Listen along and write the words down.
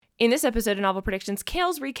In this episode of Novel Predictions,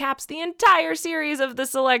 Kales recaps the entire series of The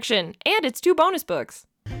Selection and its 2 bonus books.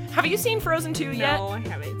 Have you seen Frozen 2 yet? No, I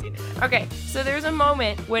haven't seen it. Okay, so there's a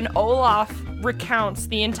moment when Olaf recounts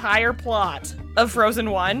the entire plot of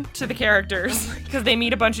Frozen 1 to the characters because they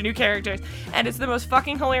meet a bunch of new characters, and it's the most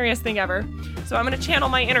fucking hilarious thing ever. So I'm going to channel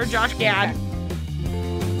my inner Josh Gad. Okay.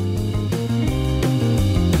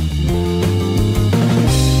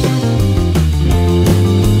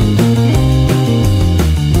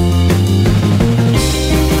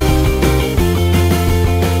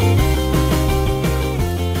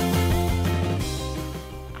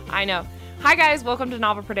 I know. Hi guys, welcome to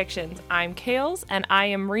Novel Predictions. I'm Kales, and I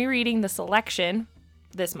am rereading The Selection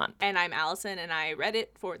this month. And I'm Alyson, and I read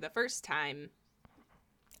it for the first time.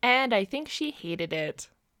 And I think she hated it.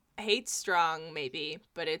 Hate strong, maybe,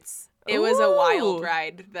 but it was a wild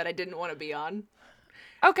ride that I didn't want to be on.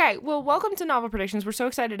 Okay, well, welcome to Novel Predictions. We're so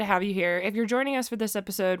excited to have you here. If you're joining us for this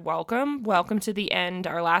episode, welcome. Welcome to the end,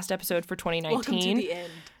 our last episode for 2019. Welcome to the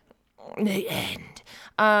end. The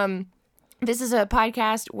end. This is a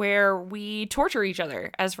podcast where we torture each other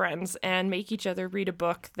as friends and make each other read a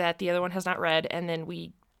book that the other one has not read, and then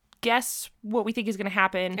we guess what we think is going to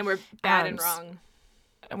happen. And we're bad and wrong.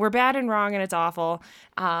 We're bad and wrong, and it's awful.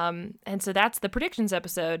 And so that's the predictions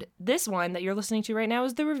episode. This one that you're listening to right now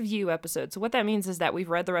is the review episode. So what that means is that we've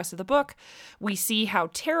read the rest of the book. We see how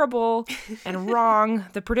terrible and wrong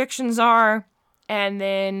the predictions are, and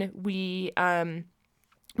then we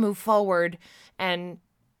move forward and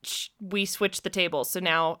we switch the tables. So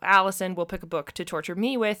now Alyson will pick a book to torture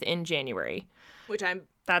me with in January.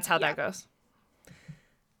 That's how that goes.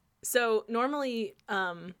 So normally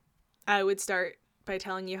I would start by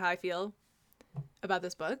telling you how I feel about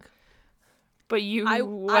this book. But you I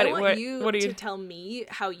want you to tell me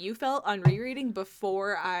how you felt on rereading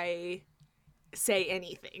before I say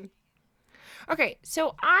anything. Okay,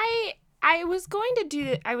 so I was going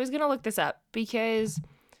to look this up because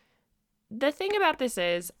the thing about this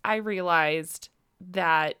is I realized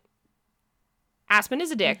that Aspen is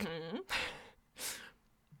a dick. Mm-hmm.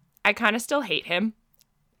 I kind of still hate him,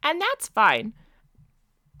 and that's fine.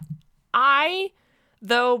 I,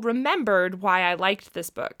 though, remembered why I liked this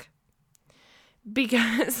book,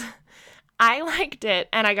 because I liked it,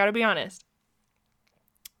 and I gotta be honest,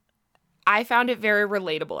 I found it very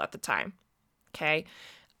relatable at the time, okay?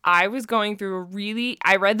 I was going through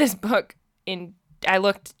I read this book I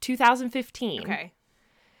looked 2015, okay,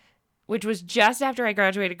 which was just after I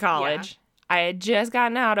graduated college. Yeah. I had just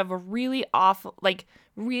gotten out of a really awful,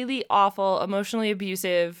 emotionally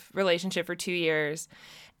abusive relationship for 2 years.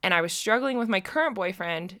 And I was struggling with my current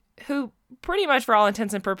boyfriend, who pretty much for all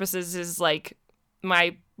intents and purposes is like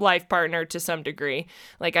my life partner to some degree.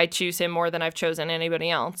 Like I choose him more than I've chosen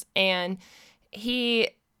anybody else. And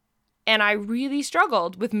I really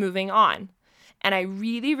struggled with moving on. And I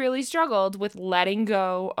really, really struggled with letting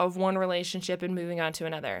go of one relationship and moving on to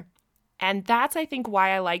another. And that's, I think, why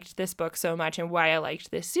I liked this book so much and why I liked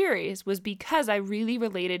this series, was because I really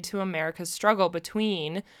related to America's struggle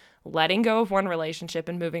between letting go of one relationship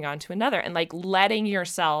and moving on to another, and like letting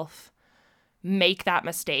yourself make that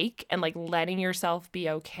mistake and like letting yourself be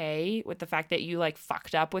okay with the fact that you like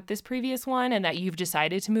fucked up with this previous one and that you've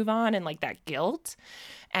decided to move on, and like that guilt,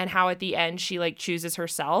 and how at the end she like chooses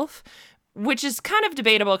herself, which is kind of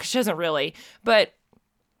debatable because she doesn't really, but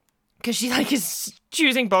because she like is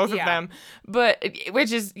choosing both of them, but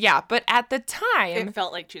at the time it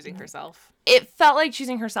felt like choosing herself. It felt like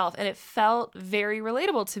choosing herself, and it felt very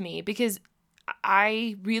relatable to me because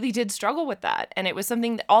I really did struggle with that. And it was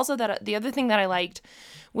something that also, that the other thing that I liked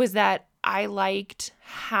was that I liked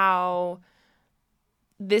how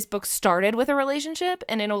this book started with a relationship,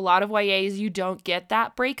 and in a lot of YAs you don't get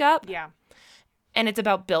that breakup. Yeah. And it's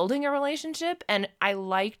about building a relationship. And I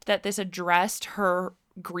liked that this addressed her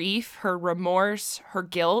grief, her remorse, her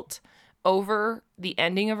guilt over the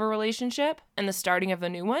ending of a relationship and the starting of a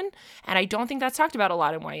new one. And I don't think that's talked about a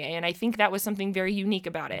lot in YA. And I think that was something very unique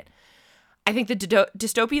about it. I think the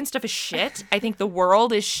dystopian stuff is shit. I think the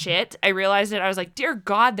world is shit. I realized it. I was like, dear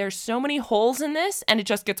God, there's so many holes in this. And it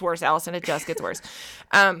just gets worse, Alyson. It just gets worse.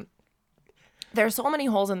 There's so many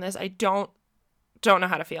holes in this. I don't know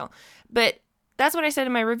how to feel. But that's what I said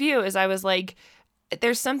in my review, is I was like,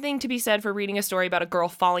 there's something to be said for reading a story about a girl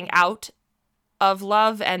falling out of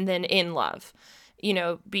love and then in love. You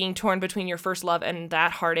know, being torn between your first love and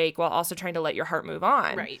that heartache while also trying to let your heart move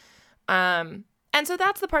on. Right. And so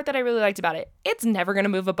that's the part that I really liked about it. It's never going to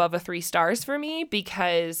move above a 3 stars for me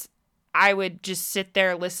because I would just sit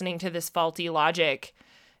there listening to this faulty logic,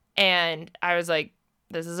 and I was like,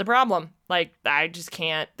 this is a problem. Like, I just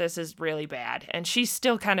can't. This is really bad. And she's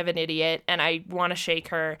still kind of an idiot, and I want to shake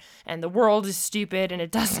her, and the world is stupid, and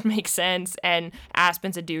it doesn't make sense, and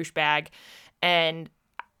Aspen's a douchebag. And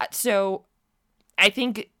so I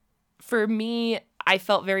think for me, I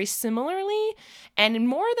felt very similarly, and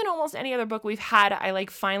more than almost any other book we've had, I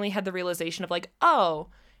like finally had the realization of like, oh,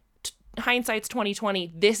 hindsight's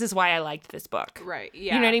 2020. This is why I liked this book. Right.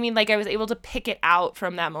 Yeah. You know what I mean? Like, I was able to pick it out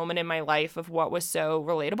from that moment in my life of what was so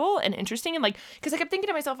relatable and interesting. And like, because I kept thinking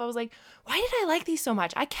to myself, I was like, why did I like these so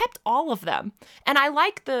much? I kept all of them. And I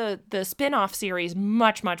like the spin-off series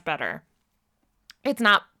much, much better. It's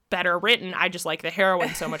not better written. I just like the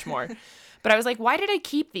heroine so much more. But I was like, why did I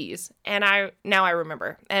keep these? And now I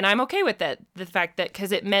remember. And I'm okay with it. The fact that,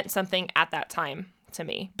 because it meant something at that time to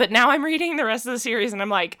me. But now I'm reading the rest of the series and I'm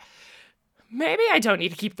like, maybe I don't need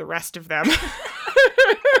to keep the rest of them. You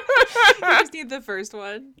just need the first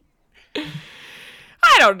one.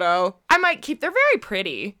 I don't know. I might keep. They're very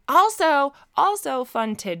pretty. Also,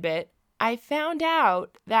 fun tidbit. I found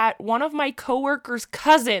out that one of my coworkers'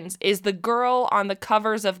 cousins is the girl on the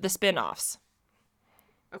covers of the spin-offs.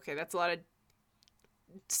 Okay, that's a lot of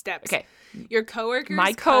steps. Okay. Your coworker's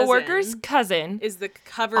My coworker's cousin is the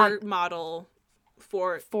cover model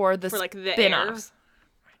for like the spin-offs. Heir.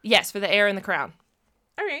 Yes, for the Heir and the Crown.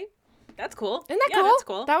 All right. That's cool. Isn't that cool? That's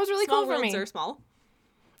cool. That was really Small cool for me. worlds are small.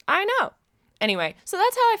 I know. Anyway, so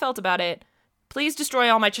that's how I felt about it. Please destroy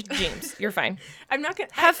all my dreams. You're fine. I'm not gonna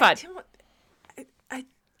have fun.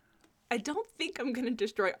 I don't think I'm gonna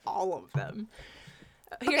destroy all of them.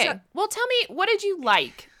 Okay. Well, tell me, what did you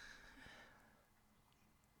like?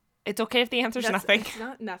 It's okay if the answer's nothing. It's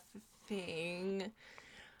not nothing.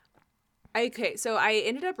 Okay, so I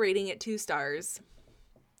ended up rating it 2 stars.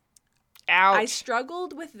 Ouch. I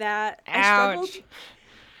struggled with that. Ouch.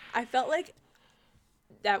 I felt like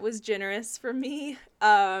that was generous for me.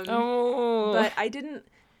 Oh. But I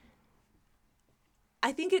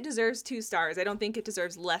think it deserves 2 stars. I don't think it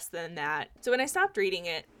deserves less than that. So when I stopped reading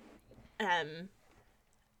it,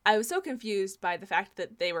 I was so confused by the fact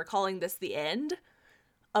that they were calling this the end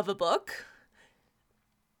of a book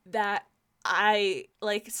that I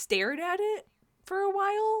like stared at it for a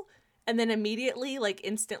while and then immediately like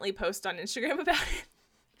instantly post on Instagram about it.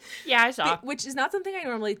 Yeah, I saw. Which is not something I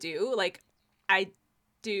normally do. Like, I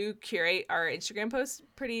do curate our Instagram posts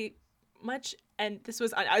pretty much, and this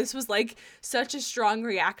was like such a strong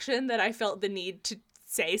reaction that I felt the need to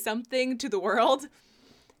say something to the world.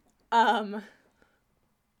 But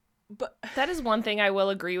that is one thing I will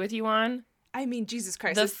agree with you on. I mean, Jesus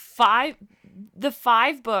Christ. The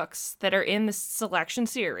five books that are in the selection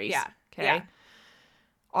series,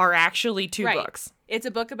 are actually 2 books. It's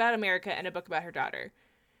a book about America and a book about her daughter.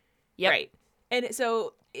 Yep. Right. And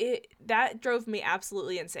so that drove me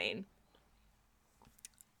absolutely insane.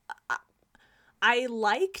 I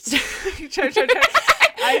liked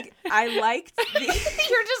I liked the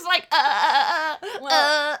You're just like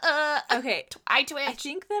okay. I twitch. I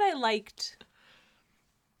think that I liked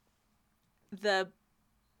the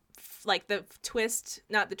twist,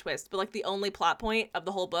 not the twist, but like the only plot point of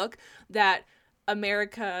the whole book, that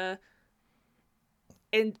America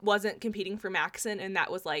wasn't competing for Maxon, and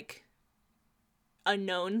that was like a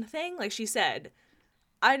known thing. Like, she said,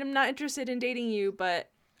 I'm not interested in dating you, but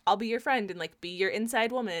I'll be your friend and like be your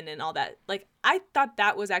inside woman and all that. Like, I thought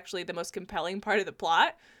that was actually the most compelling part of the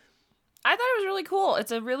plot. I thought it was really cool.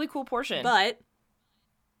 It's a really cool portion. But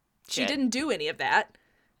she didn't do any of that.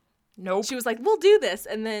 Nope. She was like, we'll do this.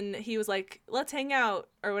 And then he was like, let's hang out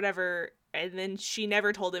or whatever. And then she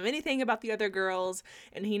never told him anything about the other girls.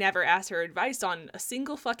 And he never asked her advice on a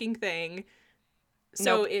single fucking thing.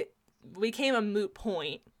 So it became a moot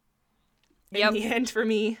point in the end for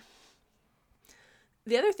me.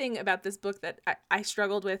 The other thing about this book that I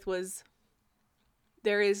struggled with was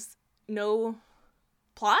there is no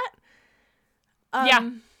plot.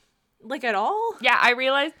 Like, at all. Yeah, I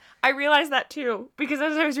realized that too, because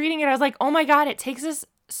as I was reading it, I was like, oh my God, it takes us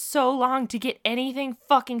so long to get anything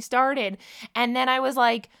fucking started. And then I was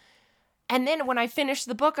like, and then when I finished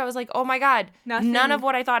the book, I was like, oh my God, none of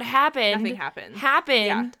what I thought happened. Nothing happened.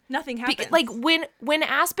 Yeah, nothing happened. Like, when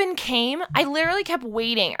Aspen came, I literally kept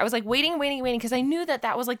waiting. I was like waiting, because I knew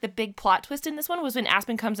that was like the big plot twist in this one was when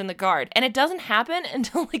Aspen comes in the guard. And it doesn't happen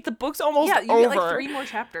until like the book's almost over. You get like 3 more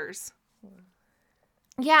chapters.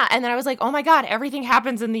 Yeah, and then I was like, oh my God, everything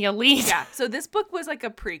happens in the Elite. Yeah, so this book was like a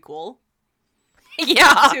prequel.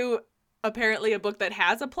 Yeah. To apparently a book that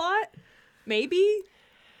has a plot. Maybe.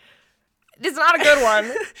 It's not a good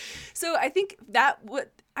one. So I think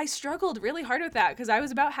I struggled really hard with that because I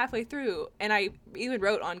was about halfway through, and I even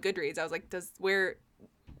wrote on Goodreads. I was like,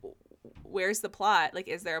 where's the plot? Like,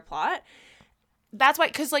 is there a plot? That's why,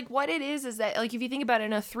 because, like, what it is that, like, if you think about it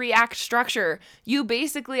in a 3-act structure,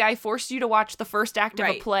 I forced you to watch the first act of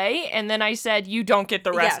a play, and then I said, you don't get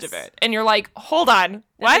the rest of it. And you're like, hold on,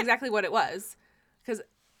 what? That's exactly what it was.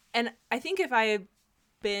 And I think if I had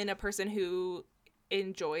been a person who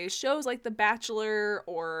enjoys shows like The Bachelor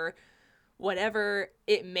or whatever,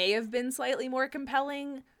 it may have been slightly more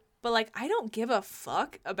compelling, but, like, I don't give a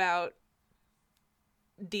fuck about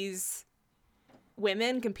these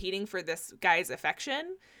women competing for this guy's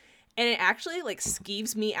affection, and it actually, like,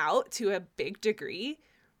 skeeves me out to a big degree.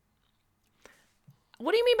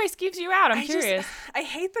 What do you mean by skeeves you out? I'm curious. I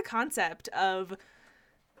hate the concept of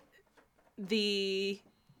the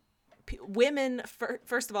women,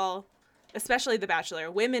 first of all, especially The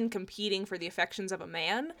Bachelor, women competing for the affections of a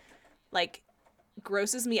man, like,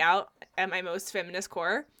 grosses me out at my most feminist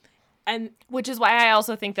core. And which is why I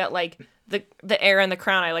also think that, like, the Heir and the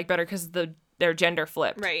Crown I like better because they're gender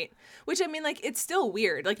flipped. Right. Which, I mean, like, it's still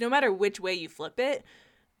weird. Like, no matter which way you flip it,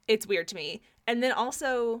 it's weird to me. And then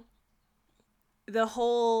also the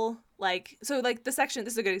whole, like, so, like, the section,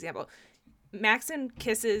 this is a good example. Maxon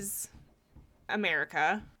kisses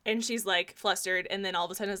America, and she's, like, flustered, and then all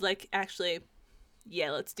of a sudden is like, actually,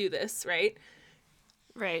 yeah, let's do this, right?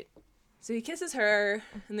 Right. So he kisses her,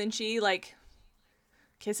 and then she, like,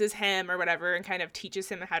 kisses him or whatever and kind of teaches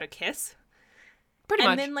him how to kiss. Pretty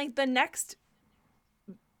much. And then, like, the next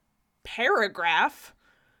paragraph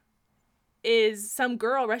is some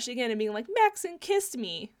girl rushing in and being like, Maxon kissed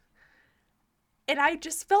me. And I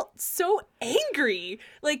just felt so angry.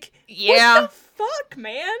 Like, yeah. What the fuck,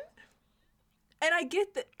 man? And I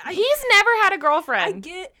get that. He's never had a girlfriend. I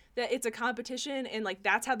get that it's a competition, and, like,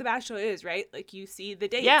 that's how The Bachelor is, right? Like, you see the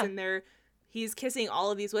dates, and he's kissing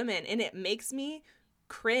all of these women, and it makes me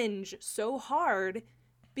cringe so hard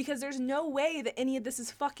because there's no way that any of this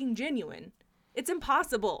is fucking genuine. It's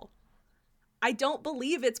impossible. I don't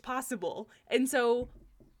believe it's possible. And so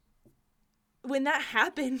when that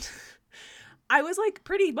happened, I was, like,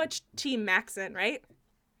 pretty much team Maxon, right?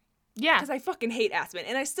 Yeah. Because I fucking hate Aspen,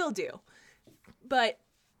 and I still do. But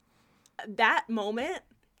that moment,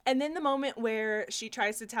 and then the moment where she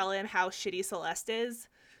tries to tell him how shitty Celeste is,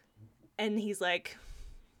 and he's like,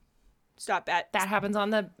 stop that happens on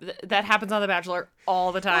the Bachelor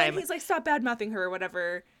all the time. Well, and he's like, stop bad-mouthing her or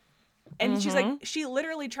whatever. And she's like, she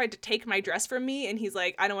literally tried to take my dress from me, and he's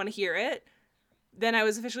like, I don't want to hear it. Then I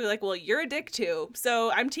was officially like, well, you're a dick too.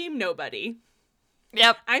 So I'm team nobody.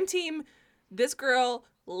 Yep. I'm team this girl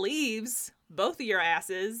leaves both of your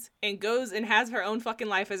asses and goes and has her own fucking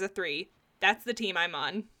life as a 3. That's the team I'm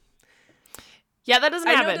on. Yeah, that doesn't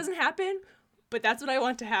happen. I know it doesn't happen, but that's what I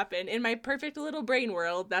want to happen. In my perfect little brain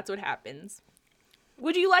world, that's what happens.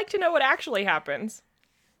 Would you like to know what actually happens?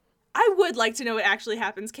 I would like to know what actually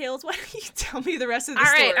happens. Kales, why don't you tell me the rest of the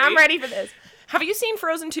story? All right, I'm ready for this. Have you seen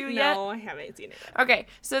Frozen 2 yet? No, I haven't seen it yet. Okay,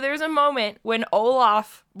 so there's a moment when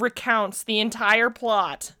Olaf recounts the entire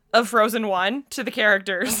plot of Frozen 1 to the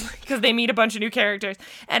characters because they meet a bunch of new characters,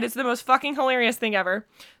 and it's the most fucking hilarious thing ever.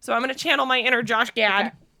 So I'm going to channel my inner Josh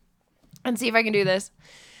Gad and see if I can do this.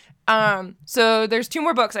 So there's 2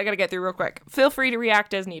 more books I got to get through real quick. Feel free to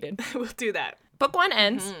react as needed. We'll do that. Book 1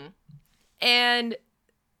 ends, and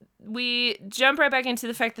we jump right back into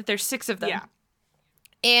the fact that there's 6 of them. Yeah.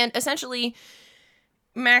 And essentially,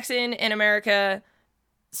 Maxon and America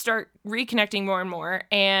start reconnecting more and more,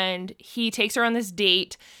 and he takes her on this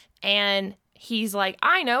date, and he's like,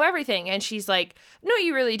 I know everything. And she's like, no,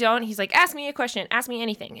 you really don't. He's like, ask me a question, ask me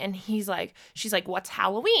anything. And she's like, what's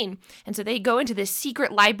Halloween? And so they go into this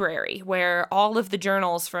secret library where all of the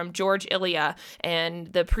journals from George Ilia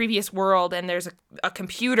and the previous world, and there's a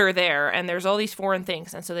computer there, and there's all these foreign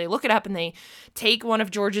things. And so they look it up, and they take one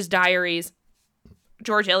of George's diaries,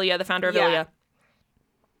 George Ilia, the founder of Ilia,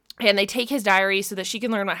 and they take his diary so that she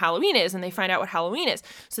can learn what Halloween is, and they find out what Halloween is.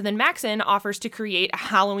 So then Maxon offers to create a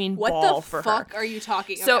Halloween ball for her. What the fuck are you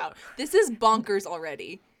talking about? This is bonkers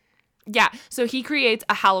already. Yeah, so he creates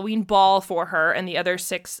a Halloween ball for her and the other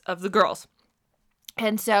 6 of the girls.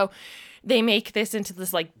 And so they make this into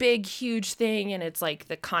this, like, big, huge thing, and it's, like,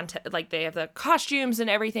 the content, like, they have the costumes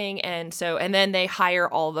and everything, and then they hire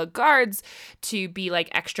all the guards to be, like,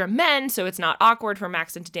 extra men, so it's not awkward for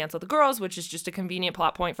Maxon to dance with the girls, which is just a convenient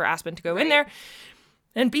plot point for Aspen to go in there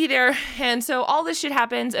and be there. And so all this shit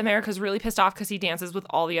happens. America's really pissed off because he dances with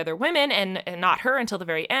all the other women and not her until the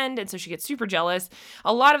very end, and so she gets super jealous.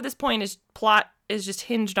 A lot of this plot is just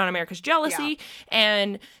hinged on America's jealousy.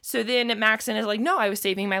 And so then Maxon is like, no, I was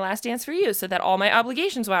saving my last dance for you so that all my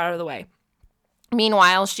obligations were out of the way.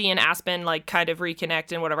 Meanwhile, she and Aspen, like, kind of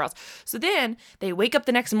reconnect and whatever else. So then they wake up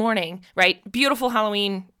the next morning, right? Beautiful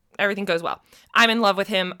Halloween Everything goes well. I'm in love with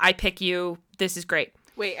him. I pick you. This is great.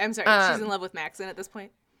 Wait, I'm sorry. She's in love with Maxon at this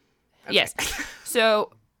point? Okay. Yes.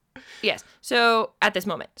 So at this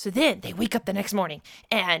moment. So then they wake up the next morning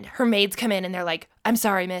and her maids come in and they're like, I'm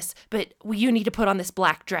sorry, miss, but you need to put on this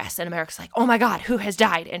black dress. And America's like, oh my God, who has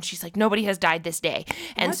died? And she's like, nobody has died this day.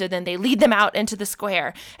 And so then they lead them out into the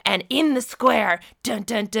square. And in the square, dun,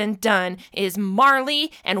 dun, dun, dun, is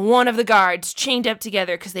Marley and one of the guards chained up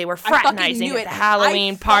together because they were fraternizing at the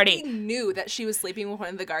Halloween party. I fucking knew that she was sleeping with one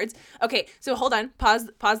of the guards. Okay, so hold on. Pause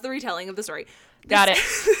the retelling of the story. Got it.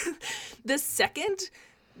 The second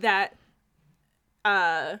that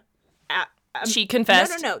she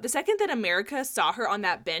confessed. No. The second that America saw her on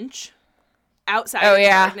that bench outside of the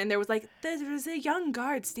yeah. garden, and there was a young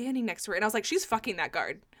guard standing next to her, and I was like, she's fucking that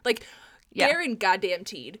guard. Like, yeah. Aaron goddamn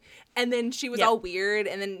teed. And then she was all weird,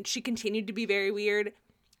 and then she continued to be very weird.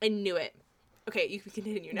 I knew it. Okay, you can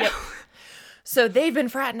continue now. Yep. So they've been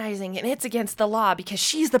fraternizing, and it's against the law because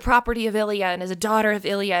she's the property of Ilya and is a daughter of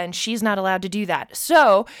Ilya, and she's not allowed to do that.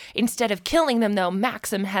 So instead of killing them, though,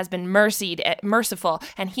 Maxim has been merciful,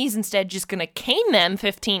 and he's instead just going to cane them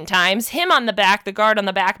 15 times. Him on the back, the guard on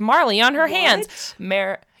the back, Marley on her hands.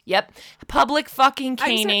 Yep. Public fucking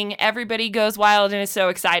caning. Everybody goes wild and is so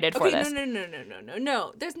excited for this.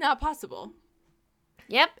 No. That's not possible.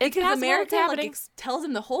 Yep, it's because possible. America tells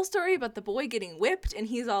him the whole story about the boy getting whipped, and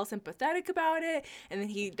he's all sympathetic about it, and then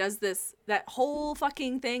he does that whole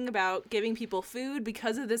fucking thing about giving people food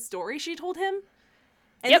because of this story she told him.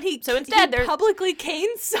 And then he publicly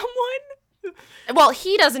canes someone. Well,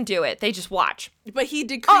 he doesn't do it. They just watch. But he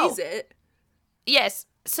decrees it. Yes.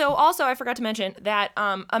 So also, I forgot to mention that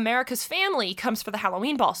America's family comes for the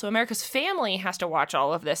Halloween ball. So America's family has to watch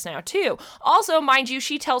all of this now, too. Also, mind you,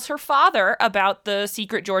 she tells her father about the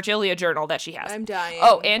secret George Ilya journal that she has. I'm dying.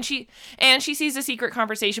 Oh, and she sees a secret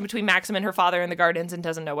conversation between Maxim and her father in the gardens and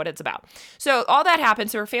doesn't know what it's about. So all that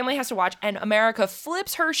happens. So her family has to watch. And America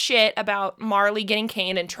flips her shit about Marley getting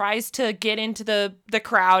caned and tries to get into the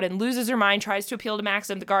crowd and loses her mind, tries to appeal to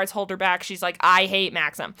Maxim. The guards hold her back. She's like, I hate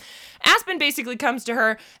Maxim. Aspen basically comes to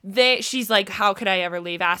her. She's like, how could I ever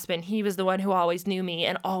leave Aspen? He was the one who always knew me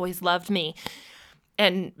and always loved me.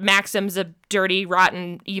 And Maxim's a dirty,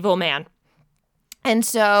 rotten, evil man. And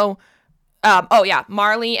so,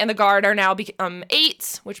 Marley and the guard are now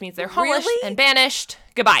eights, which means they're homeless and banished.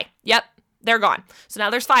 Goodbye. Yep, they're gone. So now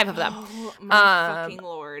there's 5 of them. Oh, my fucking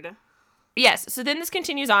lord. Yes, so then this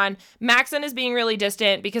continues on. Maxim is being really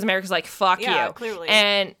distant because America's like, fuck you. Yeah, clearly.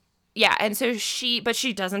 And so she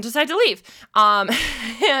doesn't decide to leave.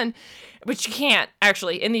 But she can't,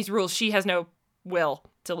 actually. In these rules, she has no will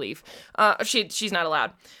to leave. She's not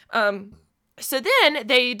allowed. So then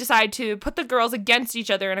they decide to put the girls against each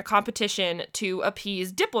other in a competition to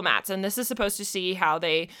appease diplomats. And this is supposed to see how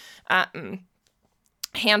they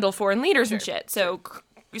handle foreign leaders and shit. So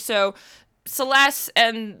Celeste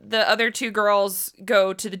and the other 2 girls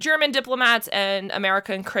go to the German diplomats, and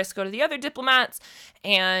America and Chris go to the other diplomats,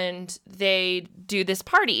 and they do this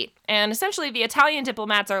party. And essentially the Italian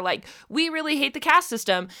diplomats are like, we really hate the caste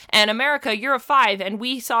system, and America, you're a 5, and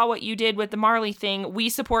we saw what you did with the Marley thing. We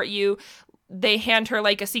support you. They hand her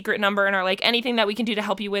like a secret number and are like, anything that we can do to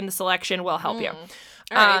help you win the selection will help you.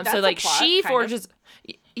 Right, so like she forges...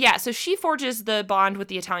 Yeah, so she forges the bond with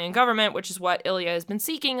the Italian government, which is what Ilya has been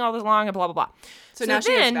seeking all along, and blah, blah, blah. So now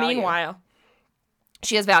she has value. Meanwhile,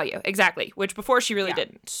 she has value, exactly, which before she really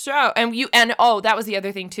didn't. So, that was the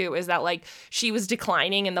other thing, too, is that, like, she was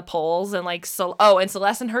declining in the polls, and, like, and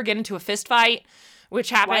Celeste and her get into a fist fight, which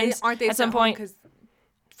happens at some point. Because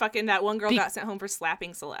fucking that one girl got sent home for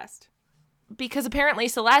slapping Celeste. Because apparently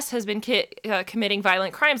Celeste has been committing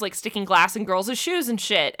violent crimes, like sticking glass in girls' shoes and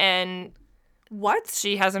shit, and... What?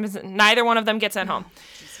 She hasn't been, neither one of them gets sent home.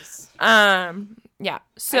 Jesus. Yeah.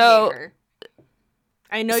 So I hate her.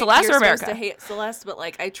 I know Celeste you're or America? supposed to hate Celeste, but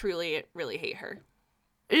like I truly, really hate her.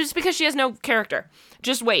 Just because she has no character.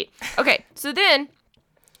 Just wait. Okay. So then,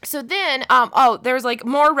 there's like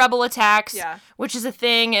more rebel attacks, which is a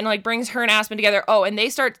thing, and like brings her and Aspen together. Oh, and they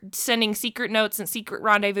start sending secret notes and secret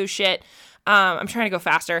rendezvous shit. I'm trying to go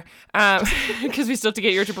faster because we still have to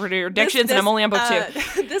get your predictions, and I'm only on book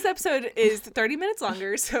 2. This episode is 30 minutes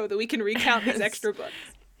longer so that we can recount these extra books.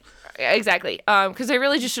 Exactly. Because I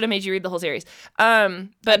really just should have made you read the whole series. But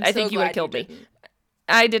I think you would have killed me.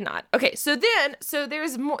 I did not. Okay, so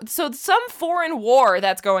there's more. So some foreign war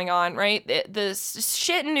that's going on, right? The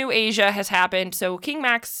shit in New Asia has happened. So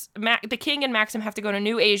the king and Maxim have to go to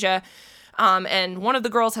New Asia. And one of the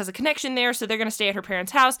girls has a connection there, so they're going to stay at her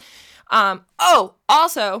parents' house.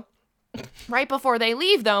 Also, right before they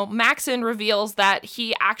leave, though, Maxim reveals that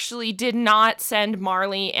he actually did not send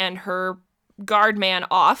Marley and her guard man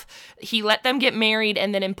off. He let them get married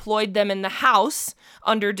and then employed them in the house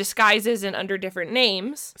under disguises and under different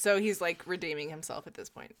names. So he's like redeeming himself at this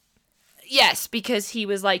point. Yes, because he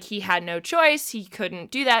was like, he had no choice. He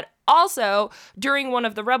couldn't do that. Also, during one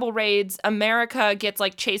of the rebel raids, America gets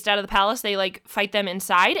like chased out of the palace. They like fight them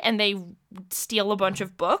inside and they steal a bunch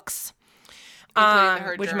of books.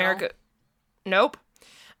 Including which journal. America, nope.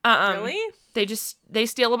 Really? They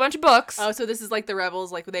steal a bunch of books. Oh, so this is like the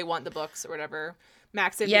rebels, like they want the books or whatever.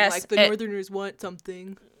 Maxon being Yes, like, the Northerners want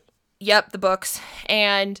something. Yep, the books.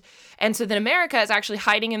 And so then America is actually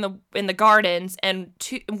hiding in the gardens, and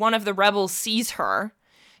one of the rebels sees her,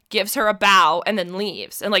 gives her a bow, and then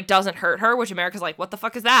leaves and like doesn't hurt her, which America's like, what the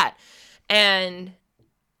fuck is that? And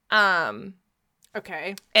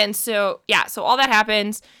Okay. And so so all that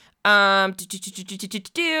happens.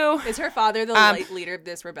 Is her father the leader of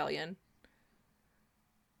this rebellion?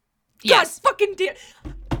 Yes. God fucking damn.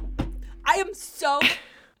 I am so.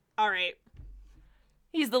 All right.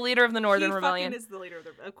 He's the leader of the Northern Rebellion. He is the leader of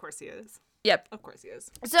the. Of course he is. Yep. Of course he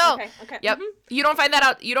is. So. Okay. Yep. Mm-hmm. You don't find that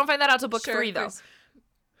out. You don't find that out till book 3 though.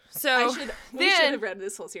 So we should have read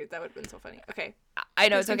this whole series. That would have been so funny. Okay. I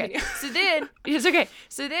know, it's okay. So then it's okay.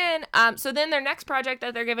 So then their next project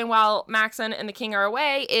that they're given while Maxon and the king are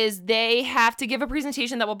away is they have to give a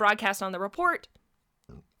presentation that will broadcast on the report.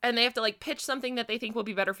 And they have to like pitch something that they think will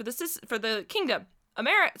be better for the kingdom.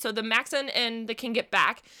 So the Maxon and the king get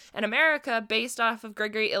back, and America, based off of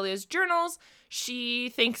Gregory Ilya's journals, she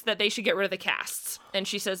thinks that they should get rid of the casts. And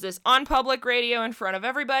she says this on public radio in front of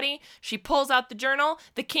everybody. She pulls out the journal.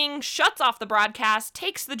 The king shuts off the broadcast,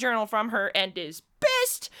 takes the journal from her, and is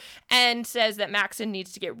pissed, and says that Maxon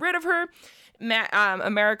needs to get rid of her.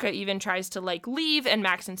 America even tries to like leave, and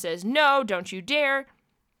Maxon says, no, don't you dare.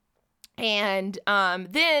 And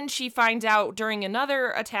then she finds out during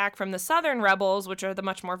another attack from the Southern rebels, which are the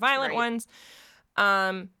much more violent ones,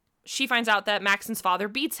 she finds out that Maxon's father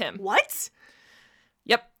beats him. What?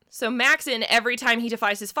 Yep. So Maxon, every time he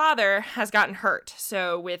defies his father, has gotten hurt.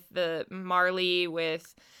 So with the Marley,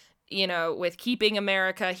 with keeping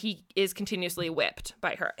America, he is continuously whipped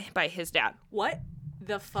by his dad. What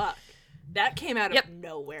the fuck? That came out of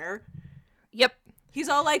nowhere. Yep. He's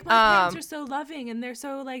all like, my parents are so loving and they're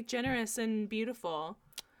so like generous and beautiful.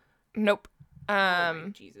 Nope.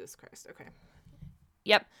 Jesus Christ. Okay.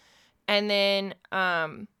 Yep. And then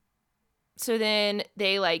so then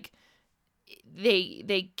they like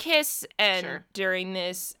they kiss and during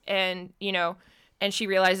this and and she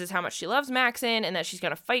realizes how much she loves Maxon and that she's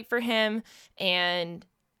going to fight for him, and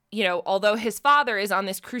although his father is on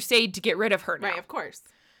this crusade to get rid of her now. Right, of course.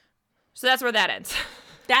 So that's where that ends.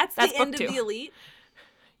 That's the end of the Elite?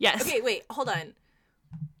 Yes. Okay, wait, hold on.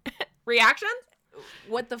 Reactions?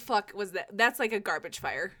 What the fuck was that? That's like a garbage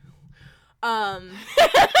fire. I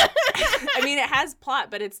mean, it has plot,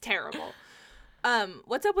 but it's terrible.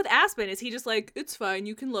 What's up with Aspen? Is he just like, it's fine,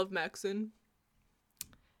 you can love Maxon?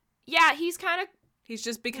 Yeah, he's kind of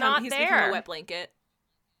become a wet blanket.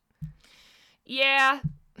 Yeah.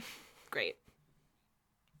 Great.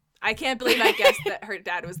 I can't believe I guessed that her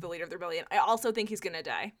dad was the leader of the rebellion. I also think he's gonna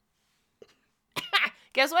die.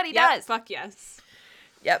 Guess what? He does. Fuck yes.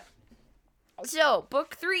 Yep. So,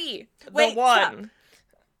 book 3. Wait, the one. Stop.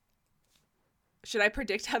 Should I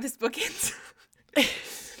predict how this book ends?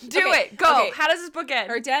 Do it. Go. Okay. How does this book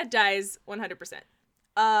end? Her dad dies 100%.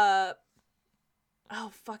 Oh,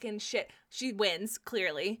 fucking shit. She wins,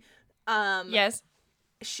 clearly. Yes.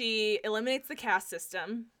 She eliminates the caste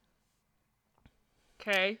system.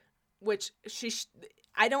 Okay. Which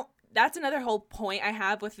that's another whole point I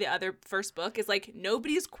have with the other first book is like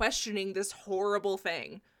nobody's questioning this horrible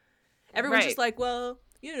thing. Everyone's just like, well,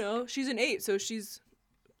 she's an 8, so she's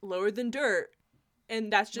lower than dirt,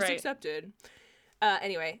 and that's just accepted.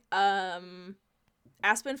 Anyway, Aspen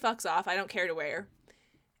fucks off. I don't care to where.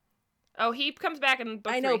 Oh, he comes back in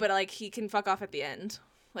book 3. I know, but like he can fuck off at the end.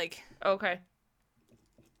 Like, okay.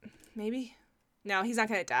 Maybe? No, he's not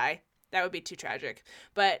gonna die. That would be too tragic.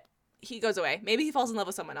 But he goes away. Maybe he falls in love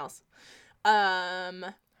with someone else.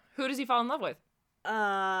 Who does he fall in love with?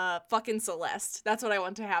 Fucking Celeste. That's what I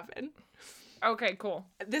want to happen. Okay, cool.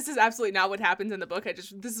 This is absolutely not what happens in the book.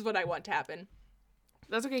 This is what I want to happen.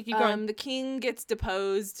 That's okay. Keep going. The king gets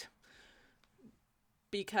deposed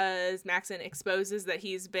because Maxon exposes that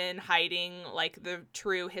he's been hiding like the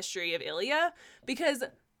true history of Ilya, because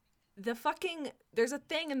there's a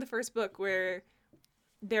thing in the first book where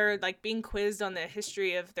they're like being quizzed on the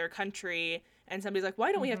history of their country, and somebody's like,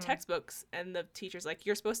 why don't we have textbooks? And the teacher's like,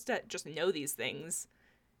 you're supposed to just know these things.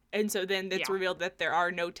 And so then it's revealed that there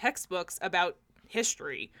are no textbooks about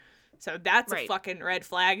history. So that's a fucking red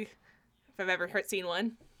flag if I've ever seen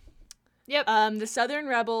one. Yep. The Southern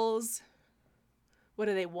rebels, what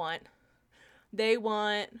do they want? They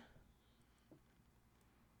want,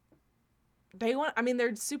 I mean,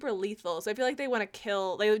 they're super lethal, so I feel like they want to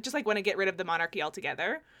kill, they just, like, want to get rid of the monarchy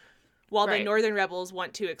altogether, while the Right. Northern rebels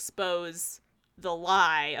want to expose the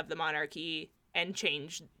lie of the monarchy and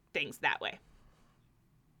change things that way.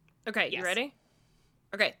 Okay, Yes. you ready?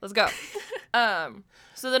 Okay, let's go.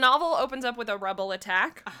 So the novel opens up with a rebel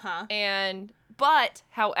attack. Uh-huh.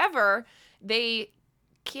 However, they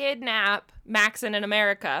kidnap Maxon and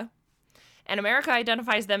America, and America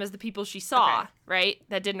identifies them as the people she saw, Okay. right?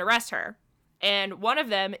 That didn't arrest her. And one of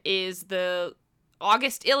them is the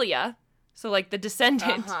August Ilia, so, like, the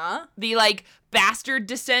descendant, Uh-huh. the, like, bastard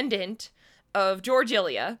descendant of George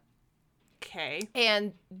Ilia. Okay.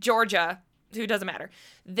 And Georgia, who doesn't matter.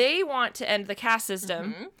 They want to end the caste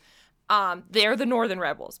system. Mm-hmm. They're the Northern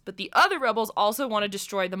rebels, but the other rebels also want to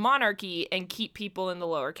destroy the monarchy and keep people in the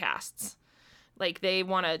lower castes. Like, they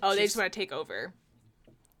want to. Oh, they just want to take over.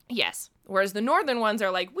 Yes. Whereas the Northern ones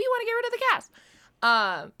are like, we want to get rid of the caste.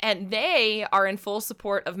 And they are in full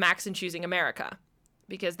support of Maxon choosing America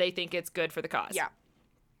because they think it's good for the cause. Yeah.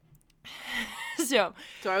 So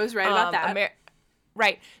I was right about that.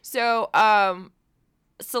 Right. So,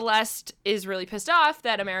 Celeste is really pissed off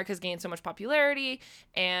that America's gained so much popularity,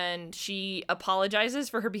 and she apologizes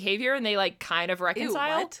for her behavior, and they, like, kind of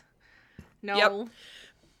reconcile. Ew, what? No.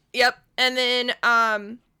 Yep. And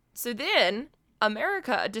then, so then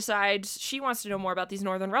America decides she wants to know more about these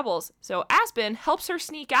Northern rebels. So Aspen helps her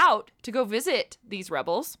sneak out to go visit these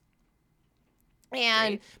rebels.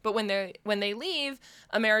 And Great. but when they leave,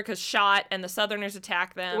 America's shot and the Southerners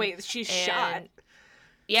attack them. Wait, she's shot?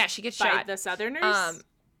 Yeah, she gets By shot. the Southerners?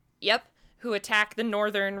 Yep, who attack the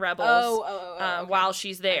Northern rebels Okay. while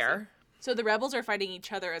she's there. So the rebels are fighting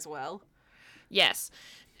each other as well? Yes.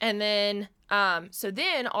 And then, so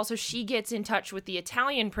then also she gets in touch with the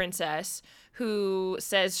Italian princess who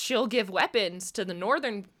says she'll give weapons to the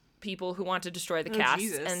Northern people who want to destroy the castes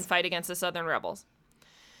Jesus. and fight against the Southern rebels.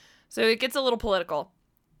 So it gets a little political.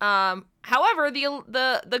 However,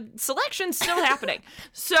 the selection's still happening.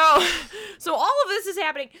 So all of this is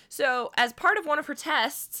happening. So as part of one of her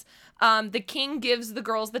tests, the king gives the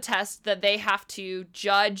girls the test that they have to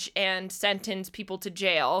judge and sentence people to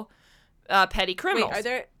jail, petty criminals.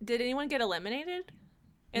 Wait, did anyone get eliminated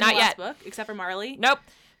in Not the last yet. book except for Marley? Nope,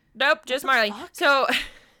 just Marley. fuck? So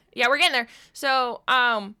yeah, we're getting there. So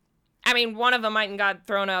I mean, one of them might have got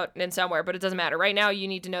thrown out in somewhere, but it doesn't matter. Right now, you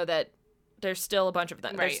need to know that there's still a bunch of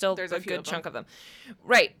them. Right, There's still there's a a few good of them. chunk of them.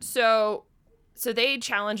 Right. So they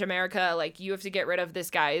challenge America, like, you have to get rid of this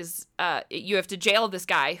guy's, you have to jail this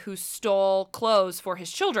guy who stole clothes for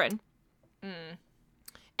his children.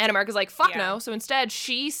 And America's like, fuck Yeah. no. So instead,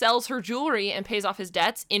 she sells her jewelry and pays off his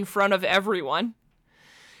debts in front of everyone.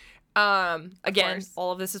 Again, course.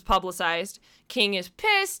 all of this is publicized. King is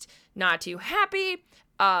pissed, not too happy.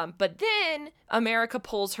 But then America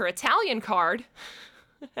pulls her Italian card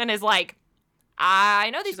and is like, I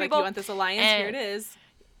know these She's like, people. you want this alliance? And- Here it is.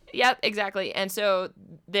 Yep, exactly. And so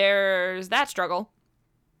there's that struggle.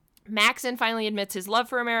 Maxon finally admits his love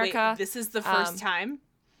for America. Wait, this is the first time?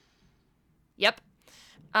 Yep.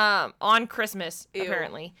 On Christmas, Ew.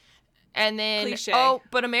 apparently. And then, Cliche.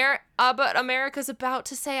 but America's about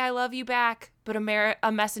to say I love you back. But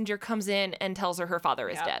a messenger comes in and tells her father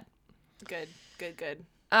is Yep. dead. Good.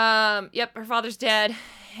 Yep, her father's dead.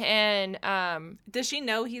 And, Does she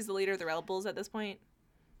know he's the leader of the rebels at this point?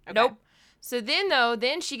 Okay. nope. So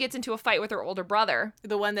then she gets into a fight with her older brother.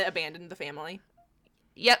 The one that abandoned the family.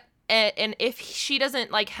 Yep. And if she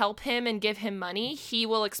doesn't, like, help him and give him money, he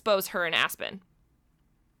will expose her in Aspen.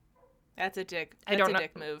 That's a dick. I That's don't a know.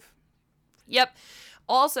 dick move. Yep.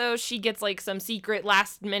 Also, she gets, like, some secret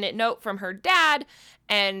last-minute note from her dad,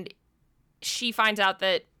 and she finds out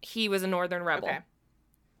that he was a Northern rebel. Okay.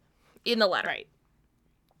 In the letter. Right.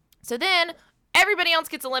 So then, everybody else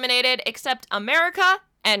gets eliminated except America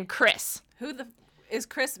and Chris. Is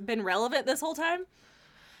Chris been relevant this whole time?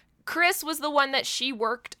 Chris was the one that she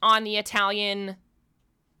worked on the Italian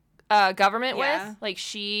government Yeah. with. Like,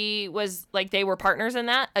 she was, like, they were partners in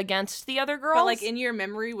that against the other girls. But, like, in your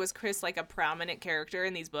memory, was Chris, like, a prominent character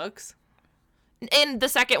in these books? In the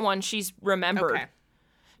second one, she's remembered. Okay.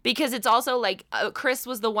 Because it's also, like, Chris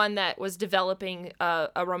was the one that was developing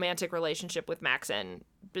a romantic relationship with Maxon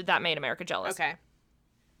that made America jealous. Okay.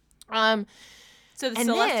 So And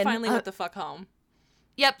Celeste then, finally went the fuck home.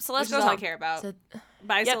 Yep, Celeste Which is goes all home. I care about. So,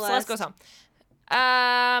 Bye, yep, Celeste goes home.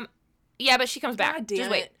 Yeah, but she comes back. God damn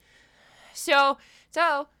Just wait. it. So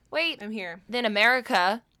wait. I'm here. Then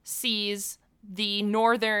America sees the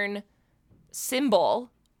Northern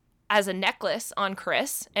symbol as a necklace on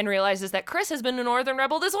Chris and realizes that Chris has been a Northern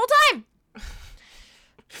Rebel this whole time.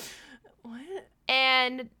 What?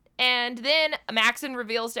 And then Maxon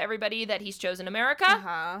reveals to everybody that he's chosen America.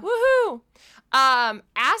 Uh-huh. Woohoo!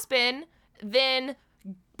 Aspen then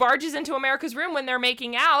barges into America's room when they're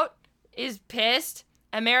making out, is pissed.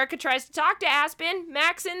 America tries to talk to Aspen.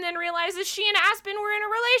 Maxon then realizes she and Aspen were in a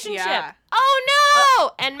relationship. Yeah.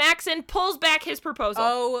 Oh, no! And Maxon pulls back his proposal.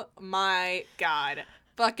 Oh, my God.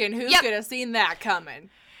 Fucking who could have seen that coming?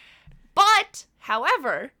 But,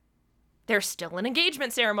 however, there's still an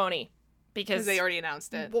engagement ceremony. Because they already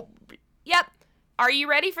announced it. Well, yep. Are you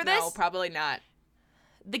ready for this? No, probably not.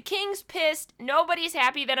 The king's pissed. Nobody's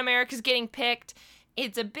happy that America's getting picked.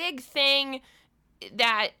 It's a big thing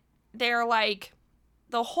that they're like...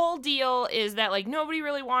 The whole deal is that, like, nobody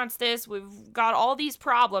really wants this. We've got all these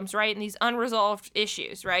problems, right? And these unresolved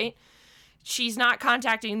issues, right? She's not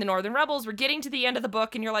contacting the Northern Rebels. We're getting to the end of the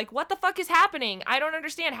book, and you're like, what the fuck is happening? I don't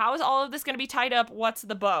understand. How is all of this going to be tied up? What's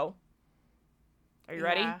the bow? Are you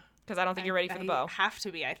ready? Because I don't think you're ready for the bow. Have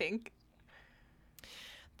to be, I think.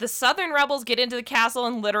 The Southern Rebels get into the castle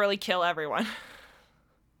and literally kill everyone.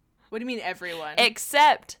 What do you mean everyone?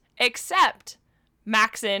 Except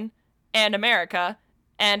Maxon and America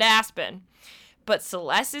and Aspen. But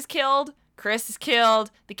Celeste is killed, Chris is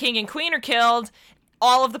killed, the king and queen are killed.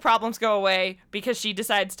 All of the problems go away because she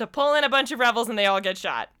decides to pull in a bunch of rebels and they all get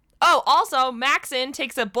shot. Oh, also, Maxon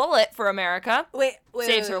takes a bullet for America.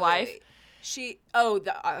 Saves her life.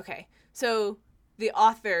 Okay. So the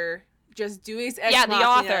author just Deus Ex the Machina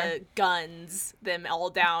author guns them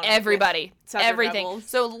all down. Everybody. Everything. Rebels.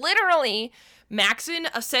 So literally, Maxon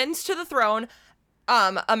ascends to the throne.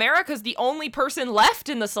 America's the only person left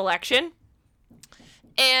in the selection.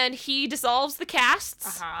 And he dissolves the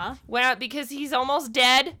castes. Because he's almost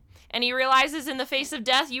dead. And he realizes in the face of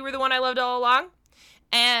death, you were the one I loved all along.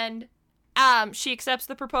 And she accepts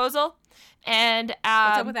the proposal. And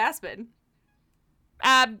what's up with Aspen?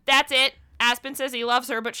 That's it. Aspen says he loves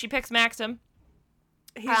her, but she picks Maxim.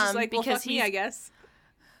 He's just like, well, fuck me, I guess.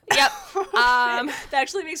 Yep. That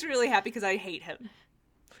actually makes me really happy because I hate him.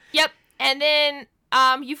 Yep. And then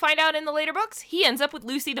you find out in the later books, he ends up with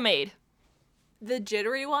Lucy the maid. The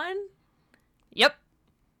jittery one? Yep.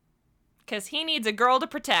 Because he needs a girl to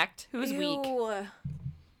protect who's weak. Oh,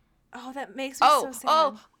 that makes me so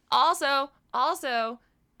sad. Also,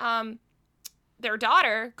 their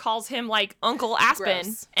daughter calls him, like, Uncle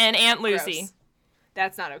Aspen and Aunt Lucy. Gross.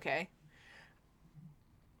 That's not okay.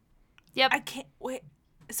 Yep. I can't... Wait.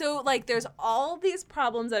 So, like, there's all these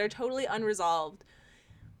problems that are totally unresolved.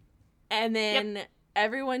 And then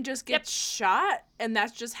everyone just gets shot, and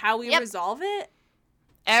that's just how we resolve it?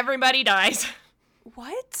 Everybody dies.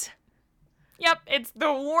 What? Yep, it's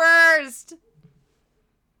the worst.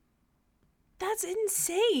 That's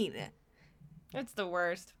insane. It's the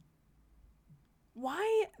worst.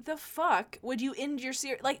 Why the fuck would you end your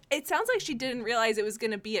series? Like, it sounds like she didn't realize it was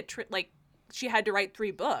going to be she had to write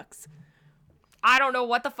 3 books. I don't know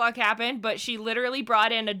what the fuck happened, but she literally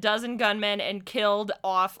brought in a dozen gunmen and killed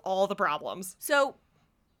off all the problems. So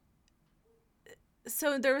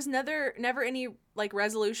there was never any, like,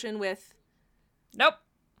 resolution with... Nope.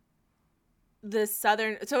 So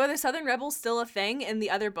are the Southern Rebels still a thing in the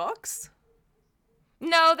other books?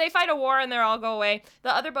 No, they fight a war and they all go away.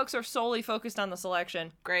 The other books are solely focused on the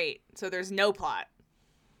selection. Great. So there's no plot.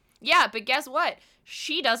 Yeah, but guess what?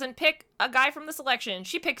 She doesn't pick a guy from the selection.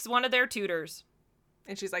 She picks one of their tutors.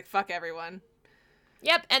 And she's like, fuck everyone.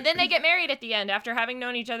 Yep, and then they get married at the end after having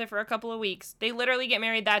known each other for a couple of weeks. They literally get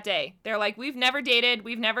married that day. They're like, we've never dated,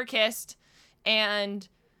 we've never kissed, and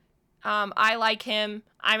I like him,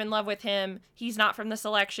 I'm in love with him, he's not from the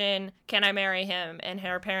selection, can I marry him? And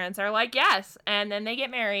her parents are like, yes, and then they get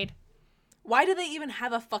married. Why do they even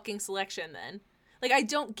have a fucking selection then? Like, I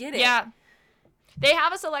don't get it. Yeah. They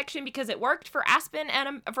have a selection because it worked for Aspen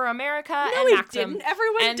and for America and Maxim. No, it didn't.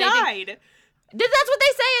 Everyone died. That's what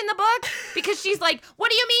they say in the book, because she's like, what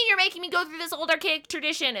do you mean you're making me go through this old archaic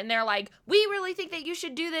tradition? And they're like, we really think that you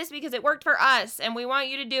should do this because it worked for us and we want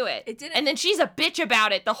you to do it. It didn't. And then she's a bitch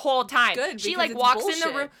about it the whole time. Good, she because like it's walks bullshit.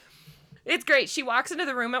 in the room. It's great. She walks into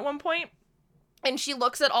the room at one point and she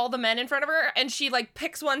looks at all the men in front of her and she like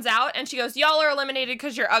picks ones out and she goes, y'all are eliminated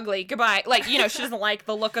because you're ugly. Goodbye. Like, you know, she doesn't like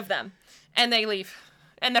the look of them. And they leave.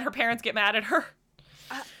 And then her parents get mad at her.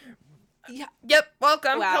 Yeah. Yep.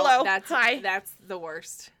 Welcome. Wow, hello. Hi. That's the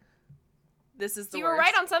worst. This is the worst. You were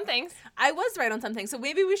right on some things. I was right on some things. So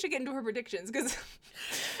maybe we should get into her predictions because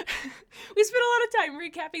we spent a lot of time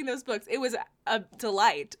recapping those books. It was a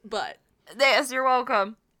delight, but... Yes, you're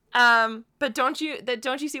welcome. But don't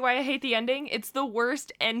you see why I hate the ending? It's the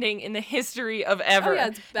worst ending in the history of ever. Oh, yeah,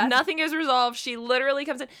 it's bad. Nothing is resolved. She literally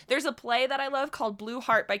comes in. There's a play that I love called Blue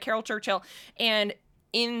Heart by Carol Churchill, and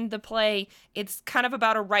in the play, it's kind of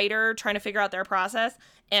about a writer trying to figure out their process.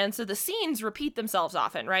 And so the scenes repeat themselves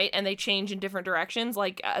often, right? And they change in different directions,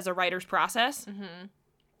 like as a writer's process.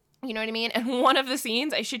 Mm-hmm. You know what I mean? And one of the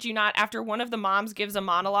scenes, I shit you not, after one of the moms gives a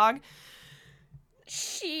monologue,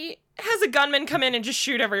 she has a gunman come in and just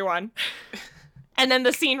shoot everyone. And then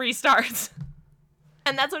the scene restarts.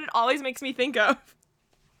 And that's what it always makes me think of.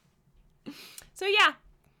 So yeah.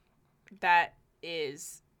 That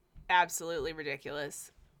is absolutely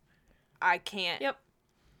ridiculous. I can't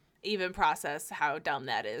even process how dumb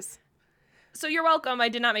that is. So you're welcome. I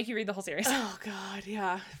did not make you read the whole series. Oh, God.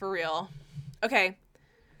 Yeah, for real. Okay.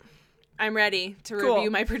 I'm ready to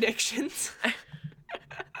review my predictions.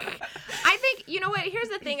 I think, you know what? Here's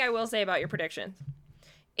the thing I will say about your predictions.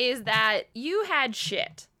 Is that you had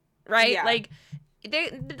shit, right? Yeah.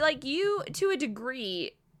 Like you, to a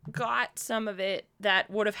degree, got some of it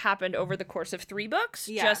that would have happened over the course of 3 books,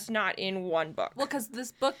 just not in one book. Well, because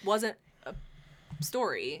this book wasn't a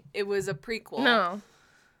story. It was a prequel. No.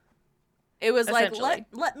 It was like,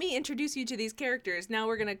 let me introduce you to these characters. Now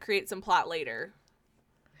we're going to create some plot later.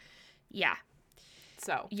 Yeah.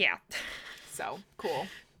 So. Yeah. So, cool.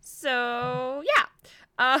 So,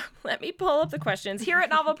 yeah. Let me pull up the questions. Here at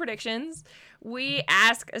Novel Predictions, we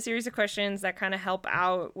ask a series of questions that kind of help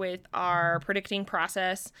out with our predicting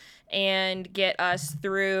process and get us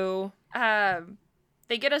through,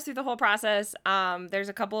 they get us through the whole process. There's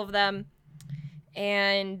a couple of them.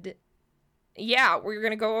 And yeah, we're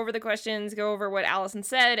going to go over the questions, go over what Alyson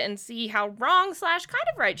said, and see how wrong / kind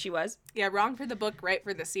of right she was. Yeah, wrong for the book, right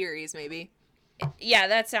for the series, maybe. Yeah,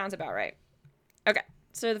 that sounds about right. Okay,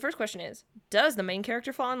 so the first question is, does the main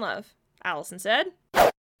character fall in love? Alyson said.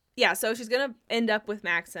 Yeah, so she's going to end up with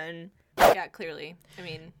Maxon. Yeah, clearly. I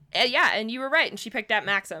mean. Yeah, and you were right, and she picked out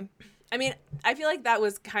Maxim. I mean, I feel like that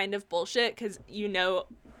was kind of bullshit, because,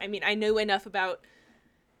 I know enough about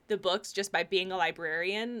the books just by being a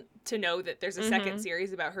librarian to know that there's a second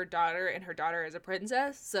series about her daughter, and her daughter is a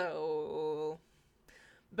princess, so.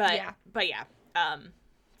 But yeah,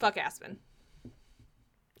 fuck Aspen.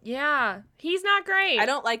 Yeah, he's not great. I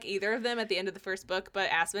don't like either of them at the end of the first book, but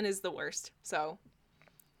Aspen is the worst, so.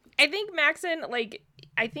 I think Maxon,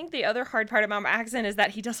 I think the other hard part about Maxon is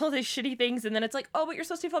that he does all these shitty things, and then it's like, oh, but you're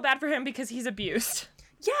supposed to feel bad for him because he's abused.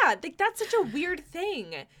 Yeah, that's such a weird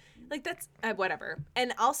thing. That's, whatever.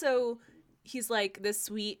 And also, he's like this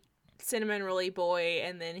sweet cinnamon rolly boy,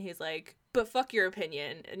 and then he's like, but fuck your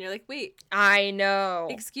opinion. And you're like, wait. I know.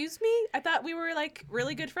 Excuse me? I thought we were,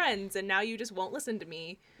 really good friends, and now you just won't listen to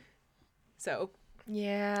me. So.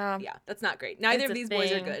 Yeah. Yeah, that's not great. Neither of these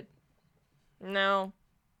boys are good. No.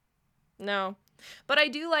 But I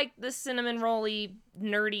do like the cinnamon rolly,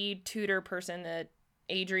 nerdy tutor person that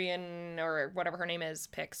Adrian, or whatever her name is,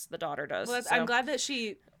 picks. The daughter does. Well, I'm glad that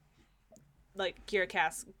she, Kira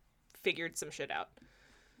Cass figured some shit out.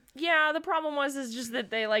 Yeah, the problem is just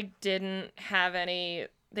that they, didn't have any...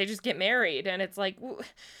 They just get married, and it's like,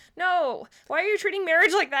 no, why are you treating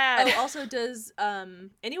marriage like that? Oh, also, does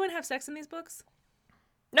anyone have sex in these books?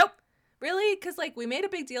 Nope. Really? Because, we made a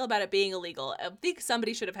big deal about it being illegal. I think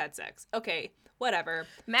somebody should have had sex. Okay, whatever.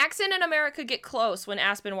 Maxon and America get close when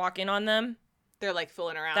Aspen walk in on them. They're,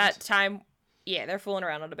 fooling around. That time, yeah, they're fooling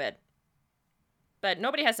around on a bed. But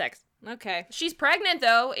nobody has sex. Okay. She's pregnant,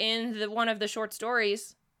 though, in one of the short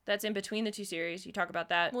stories that's in between the 2 series. You talk about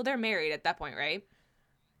that. Well, they're married at that point, right?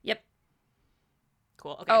 Yep.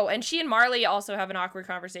 Cool. Okay. Oh, and she and Marley also have an awkward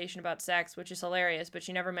conversation about sex, which is hilarious, but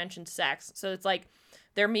she never mentioned sex. So it's like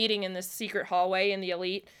they're meeting in this secret hallway in the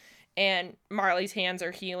Elite, and Marley's hands are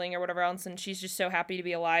healing or whatever else, and she's just so happy to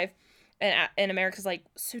be alive. And America's like,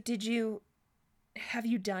 so have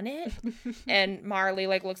you done it? And Marley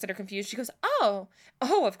looks at her confused. She goes, oh,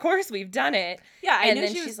 of course we've done it. Yeah, I and knew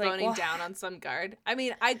then she was boning down on some guard. I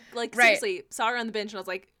mean, I seriously saw her on the bench and I was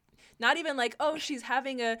like, not even oh, she's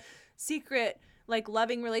having a secret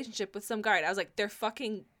loving relationship with some guard. I was like, they're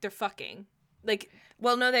fucking.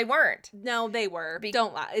 Well, no, they weren't. No, they were.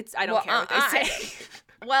 Don't lie. I don't care what they say.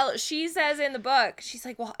 Well, she says in the book, she's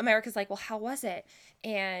like, well, America's like, well, how was it?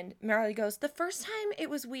 And Marley goes, the first time it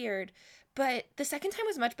was weird, but the second time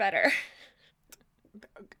was much better.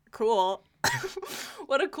 Cool.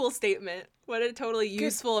 What a cool statement. What a totally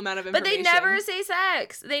useful amount of information. But they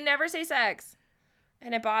never say sex.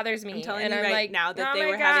 And it bothers me. I'm telling and you I'm right now that they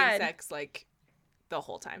were having sex the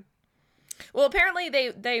whole time. Well, apparently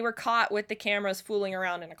they were caught with the cameras fooling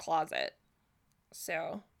around in a closet.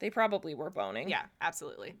 So they probably were boning. Yeah,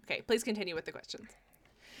 absolutely. Okay, please continue with the questions.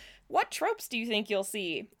 What tropes do you think you'll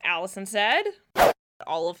see? Alyson said.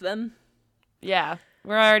 All of them. Yeah.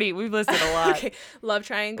 We've listed a lot. Okay. Love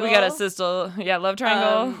triangle. We got a sister. Yeah, love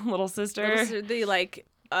triangle. Little sister. The, like,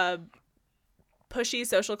 pushy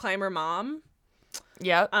social climber mom.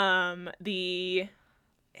 Yep. The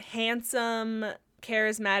handsome,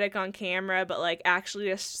 charismatic on camera, but, like,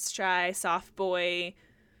 actually a shy, soft boy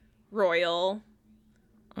royal.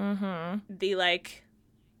 Mm-hmm. The, like,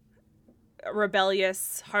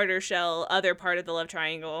 rebellious, harder shell other part of the love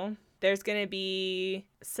triangle. There's gonna be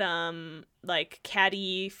some, like,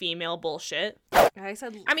 catty female bullshit.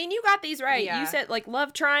 I mean, you got these right. Yeah. You said, like,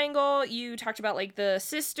 love triangle. You talked about, like, the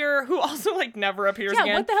sister who also, like, never appears Yeah,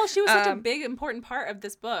 again. what the hell? She was such a big, important part of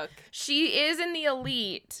this book. She is in the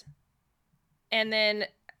elite. And then,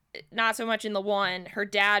 not so much in the one. Her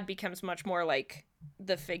dad becomes much more, like,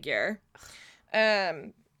 the figure.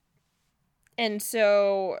 And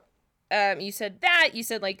so... you said that. You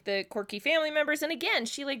said, like, the quirky family members. And again,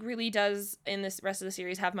 she, like, really does, in this rest of the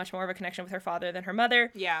series, have much more of a connection with her father than her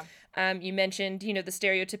mother. Yeah. You mentioned, you know, the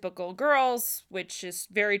stereotypical girls, which is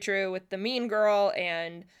very true with the mean girl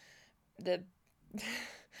and the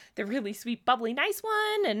really sweet, bubbly, nice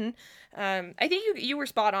one. And I think you were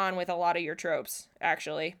spot on with a lot of your tropes,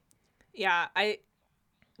 actually. Yeah,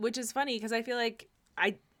 which is funny because I feel like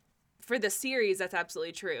for the series, that's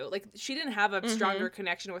absolutely true. Like, she didn't have a stronger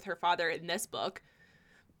connection with her father in this book.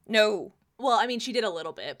 No. Well, I mean, she did a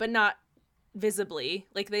little bit, but not visibly.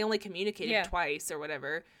 Like, they only communicated twice or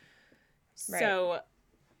whatever. Right. So,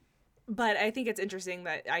 but I think it's interesting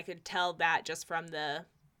that I could tell that just from the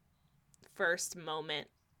first moment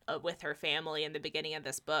with her family in the beginning of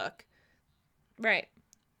this book. Right.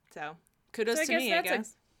 So, kudos to me, I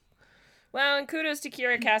guess. Well, and kudos to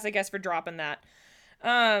Kira Cass, I guess, for dropping that.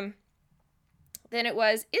 Then it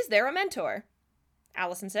was, is there a mentor?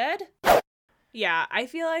 Alyson said. Yeah, I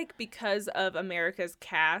feel like because of America's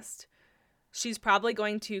cast, she's probably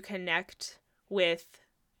going to connect with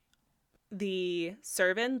the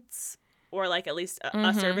servants, or like at least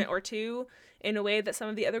a servant or two, in a way that some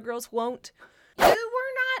of the other girls won't. You were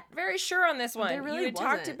not very sure on this one. There really you had wasn't.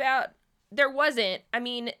 talked about, there wasn't. I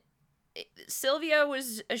mean, Sylvia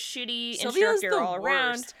was a shitty instructor all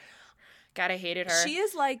around. Worst. God, I hated her. She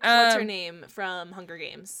is like, what's her name from Hunger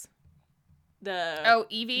Games?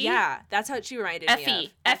 Evie? Yeah, that's how she reminded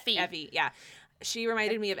me of. Effie, yeah. She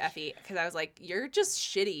reminded me of Effie, because I was like, you're just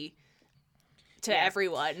shitty to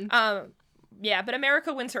everyone. Yeah, but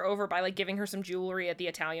America wins her over by, like, giving her some jewelry at the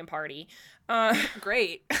Italian party.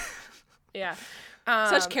 Great. Yeah.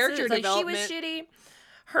 Such character development. She was shitty.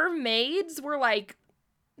 Her maids were, like...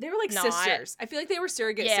 They were, like, sisters. I feel like they were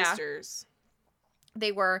surrogate sisters.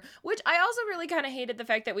 They were, which I also really kind of hated the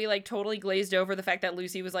fact that we, like, totally glazed over the fact that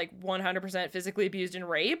Lucy was, like, 100% physically abused and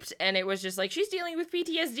raped, and it was just like, she's dealing with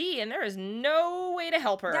PTSD, and there is no way to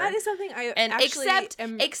help her. That is something I and actually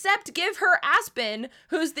except give her Aspen,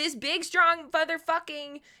 who's this big, strong,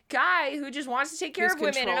 motherfucking guy who just wants to take care of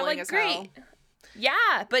women, and I'm like, great.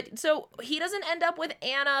 Yeah, but so he doesn't end up with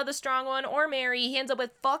Anna, the strong one, or Mary. He ends up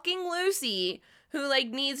with fucking Lucy, who, like,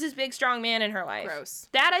 needs this big, strong man in her life. Gross.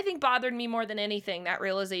 That, I think, bothered me more than anything, that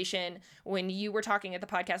realization when you were talking at the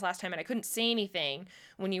podcast last time, and I couldn't say anything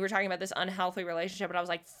when you were talking about this unhealthy relationship, and I was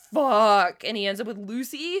like, fuck, and he ends up with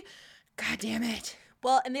Lucy? God damn it.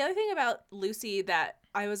 Well, and the other thing about Lucy that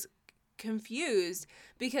I was confused,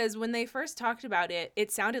 because when they first talked about it,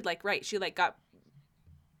 it sounded like, right, she, like, got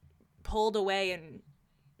pulled away and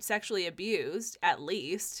sexually abused, at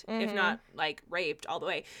least, if not, like, raped all the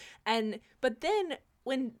way. But then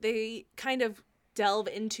when they kind of delve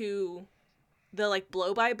into the, like,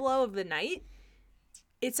 blow by blow of the night,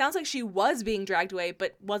 it sounds like she was being dragged away,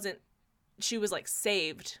 but wasn't. She was, like,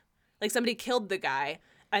 saved. Like, somebody killed the guy,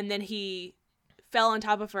 and then he fell on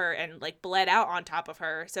top of her and, like, bled out on top of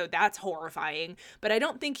her, so that's horrifying. But I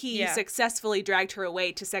don't think he successfully dragged her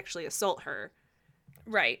away to sexually assault her.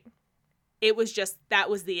 Right. It was just, that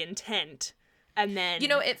was the intent. And then, you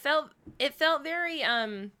know, it felt very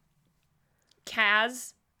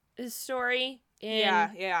Kaz's story in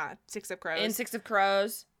Six of Crows. In Six of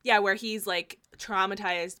Crows. Yeah, where he's, like,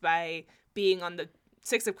 traumatized by being on the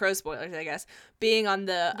Six of Crows, spoilers, I guess, being on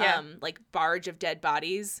the like, barge of dead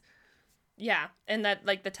bodies. Yeah, and that,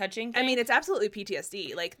 like, the touching thing. I mean, it's absolutely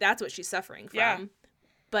PTSD. Like, that's what she's suffering from. Yeah.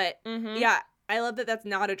 But yeah, I love that that's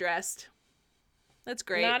not addressed. That's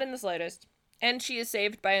great. Not in the slightest. And she is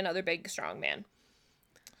saved by another big, strong man.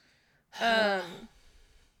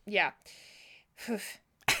 Yeah. Who's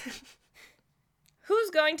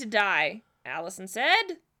going to die? Alyson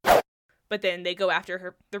said. But then they go after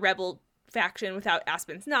her, the rebel faction, without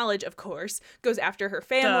Aspen's knowledge, of course, goes after her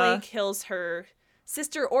family, kills her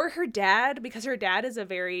sister or her dad, because her dad is a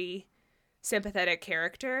very sympathetic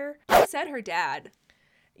character. I said her dad.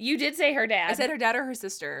 You did say her dad. I said her dad or her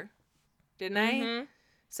sister. Didn't I?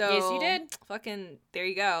 So yes, you did. Fucking, there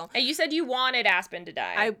you go. And you said you wanted Aspen to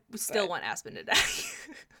die. I still want Aspen to die.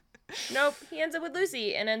 Nope, he ends up with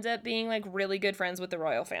Lucy and ends up being like really good friends with the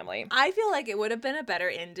royal family. I feel like it would have been a better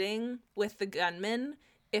ending with the gunman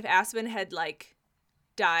if Aspen had like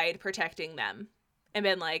died protecting them and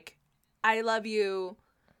been like, I love you.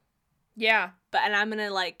 Yeah. And I'm gonna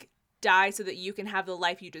like die so that you can have the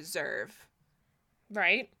life you deserve.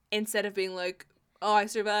 Right. Instead of being like, oh, I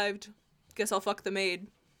survived. Guess I'll fuck the maid.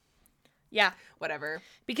 Yeah. Whatever.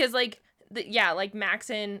 Because like, like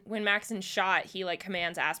Maxon, when Maxon's shot, he like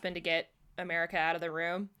commands Aspen to get America out of the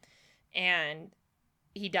room, and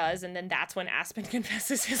he does, and then that's when Aspen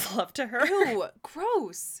confesses his love to her. Ew,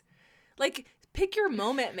 gross. Like, pick your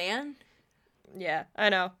moment, man. Yeah, I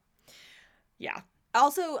know. Yeah.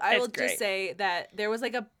 Also, I will great. just say that there was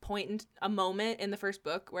like a moment in the first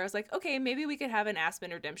book where I was like, okay, maybe we could have an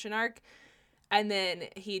Aspen redemption arc, and then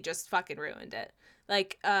he just fucking ruined it.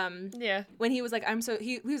 Like, yeah, when he was like,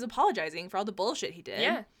 he was apologizing for all the bullshit he did.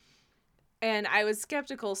 Yeah. And I was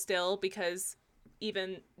skeptical still because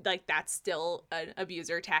even like that's still an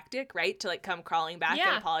abuser tactic, right? To like come crawling back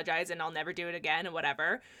and apologize and I'll never do it again and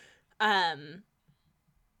whatever. So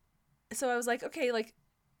I was like, okay, like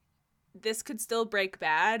this could still break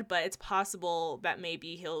bad, but it's possible that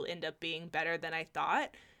maybe he'll end up being better than I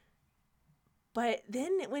thought. But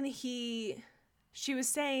then when he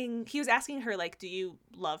was asking her, like, do you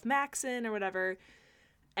love Maxon or whatever?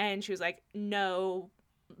 And she was like, no,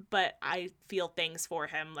 but I feel things for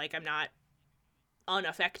him. Like, I'm not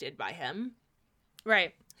unaffected by him.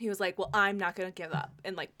 Right. He was like, well, I'm not going to give up.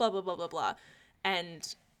 And like, blah, blah, blah, blah, blah. And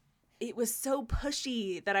it was so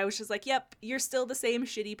pushy that I was just like, yep, you're still the same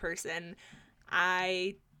shitty person.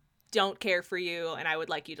 I don't care for you and I would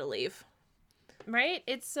like you to leave. Right?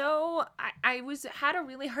 It's so I had a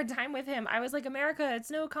really hard time with him. I was like, America, it's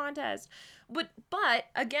no contest. But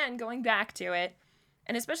again, going back to it,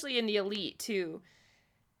 and especially in the elite too,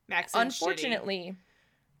 Maxon's unfortunately,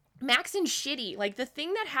 Maxon's shitty. Like the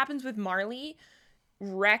thing that happens with Marley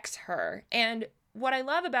wrecks her. And what I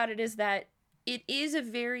love about it is that it is a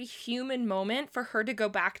very human moment for her to go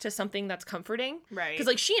back to something that's comforting. Right. Because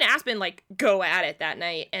like she and Aspen like go at it that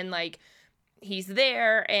night and like he's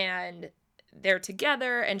there and they're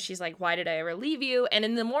together and she's like, why did I ever leave you? And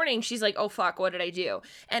in the morning she's like, oh fuck, what did I do?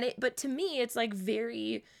 But to me it's like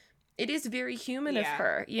it is very human of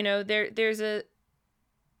her. You know, there's a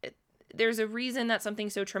reason that something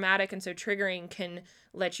so traumatic and so triggering can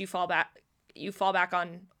let you fall back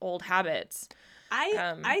on old habits.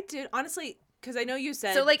 I did honestly, because I know you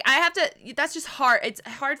said so like that's just hard. It's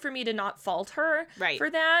hard for me to not fault her for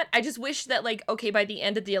that. I just wish that like, okay, by the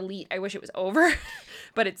end of the elite I wish it was over.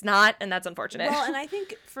 But it's not, and that's unfortunate. Well, and I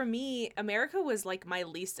think for me, America was like my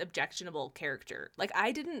least objectionable character. Like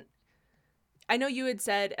I know you had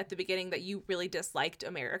said at the beginning that you really disliked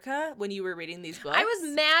America when you were reading these books. I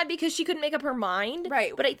was mad because she couldn't make up her mind.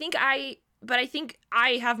 Right. But I think I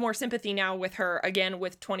have more sympathy now with her, again,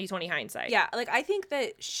 with 20/20 hindsight. Yeah, like I think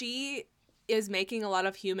that she is making a lot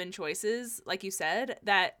of human choices, like you said,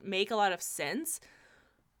 that make a lot of sense.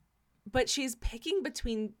 But she's picking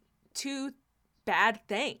between two bad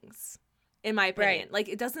things, in my opinion. Right. Like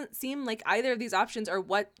it doesn't seem like either of these options are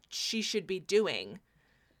what she should be doing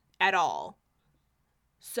at all.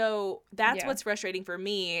 So that's what's frustrating for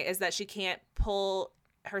me, is that she can't pull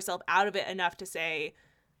herself out of it enough to say,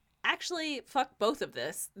 actually, fuck both of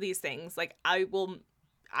these things. Like I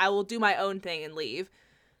will do my own thing and leave.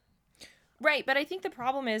 Right, but I think the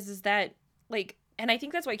problem is that like, and I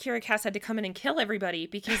think that's why Kira Cass had to come in and kill everybody,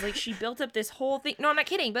 because like she built up this whole thing. No, I'm not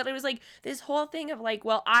kidding, but it was like this whole thing of like,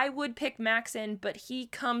 well, I would pick Maxon, but he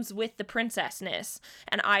comes with the princessness,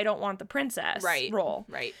 and I don't want the princess role.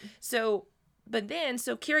 Right. So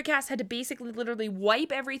Kira Cass had to basically literally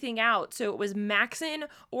wipe everything out. So it was Maxon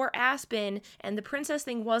or Aspen, and the princess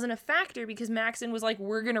thing wasn't a factor because Maxon was like,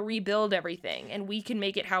 we're going to rebuild everything and we can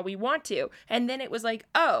make it how we want to. And then it was like,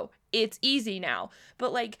 oh, it's easy now.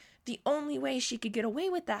 But like the only way she could get away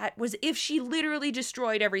with that was if she literally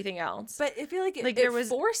destroyed everything else. But I feel like it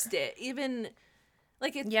forced it. Even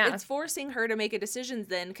like it's forcing her to make a decision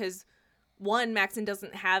then, because one, Maxon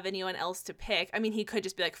doesn't have anyone else to pick. I mean, he could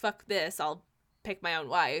just be like, fuck this, I'll pick my own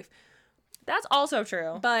wife. That's also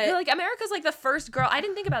true. But like America's like the first girl. I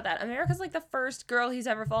didn't think about that. America's like the first girl he's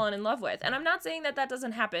ever fallen in love with. And I'm not saying that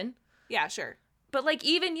doesn't happen. Yeah, sure. But like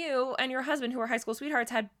even you and your husband, who are high school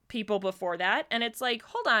sweethearts, had people before that. And it's like,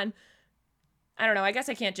 hold on. I don't know. I guess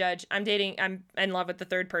I can't judge. I'm in love with the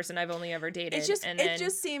third person I've only ever dated. It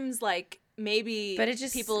just seems like maybe but it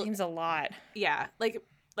just seems a lot. Yeah.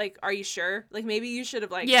 Like, are you sure? Like, maybe you should have,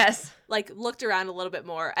 like, yes, like, looked around a little bit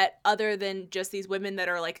more at other than just these women that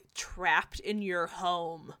are, like, trapped in your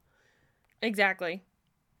home. Exactly.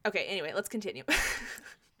 Okay, anyway, let's continue. This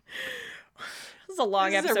is a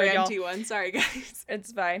long episode, This is a y'all. ranty one. Sorry, guys.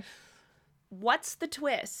 It's fine. What's the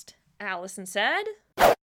twist? Alyson said.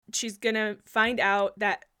 She's gonna find out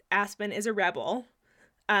that Aspen is a rebel.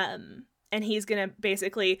 And he's going to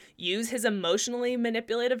basically use his emotionally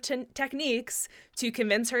manipulative techniques to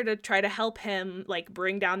convince her to try to help him, like,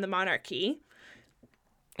 bring down the monarchy.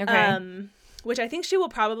 Okay. Which I think she will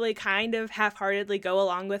probably kind of half-heartedly go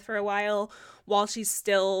along with for a while she's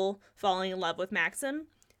still falling in love with Maxim.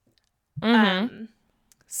 Mm-hmm.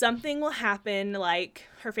 Something will happen, like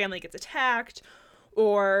her family gets attacked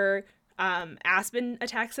or Aspen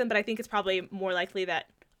attacks him, but I think it's probably more likely that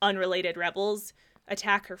unrelated rebels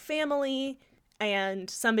attack her family and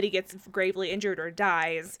somebody gets gravely injured or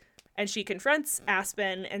dies, and she confronts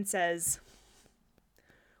Aspen and says,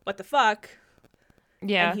 what the fuck?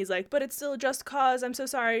 Yeah. And he's like, but it's still a just cause, I'm so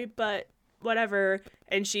sorry, but whatever.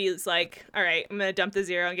 And she's like, all right, I'm gonna dump the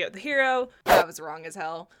zero and get with the hero. That was wrong as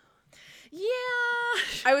hell. Yeah.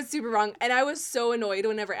 I was super wrong, and I was so annoyed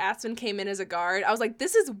whenever Aspen came in as a guard. I was like,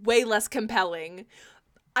 this is way less compelling.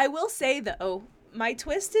 I will say, though, my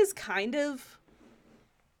twist is kind of...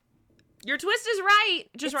 Your twist is right.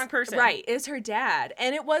 Just wrong person. Right. It's her dad.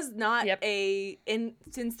 And it was not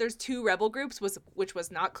since there's two rebel groups, which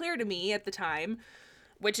was not clear to me at the time.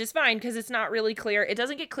 Which is fine, because it's not really clear. It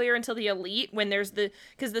doesn't get clear until the elite, when there's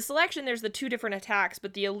because the selection, there's the two different attacks,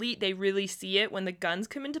 but the elite, they really see it when the guns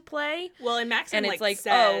come into play. Well, and Maxim, and like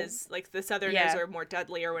says, like, the Southerners are more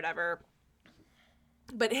deadly or whatever.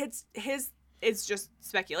 But it's just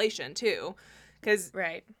speculation, too. Because,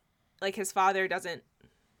 like, his father doesn't...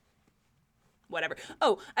 Whatever.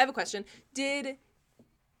 Oh, I have a question. Did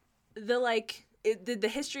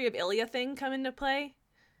the history of Ilya thing come into play?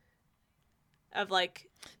 Of, like...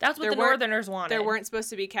 That's what the Northerners wanted. There weren't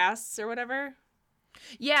supposed to be castes or whatever?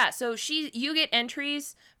 Yeah, so you get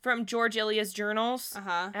entries from George Ilya's journals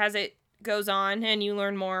as it goes on, and you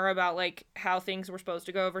learn more about, like, how things were supposed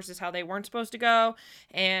to go versus how they weren't supposed to go,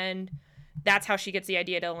 and that's how she gets the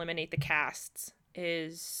idea to eliminate the castes,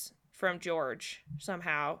 is from George,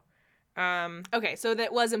 somehow. Okay, so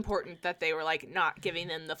that was important that they were, like, not giving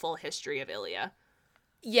them the full history of Ilya.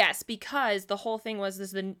 Yes, because the whole thing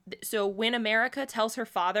was so when America tells her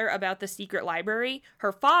father about the secret library,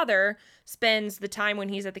 her father spends the time when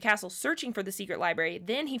he's at the castle searching for the secret library.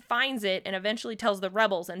 Then he finds it and eventually tells the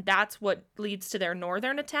rebels, and that's what leads to their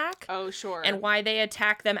northern attack. Oh, sure. And why they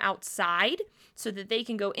attack them outside so that they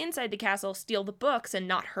can go inside the castle, steal the books, and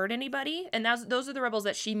not hurt anybody. And those are the rebels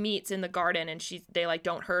that she meets in the garden, and they like,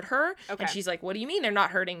 don't hurt her. Okay. And she's like, what do you mean they're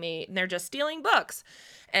not hurting me? And they're just stealing books.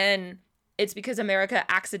 And it's because America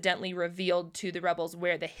accidentally revealed to the rebels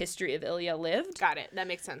where the history of Ilya lived. Got it. That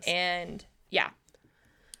makes sense. And, yeah.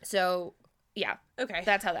 So, yeah. Okay.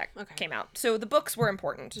 That's how that came out. So the books were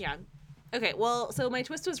important. Yeah. Okay, well, so my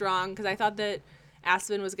twist was wrong, because I thought that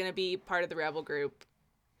Aspen was going to be part of the rebel group.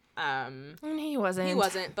 And he wasn't. He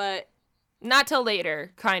wasn't, but... Not till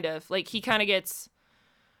later, kind of. Like, he kind of gets...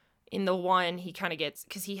 In the one, he kind of gets...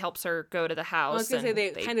 Because he helps her go to the house. I was going to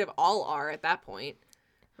say they kind of all are at that point,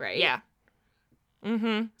 right? Yeah.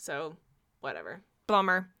 Mm-hmm. So, whatever.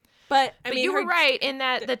 Bummer. But I mean, you were right in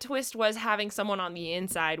that the twist was having someone on the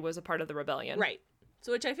inside was a part of the rebellion. Right.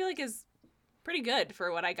 So, which I feel like is pretty good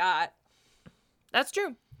for what I got. That's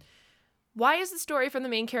true. Why is the story from the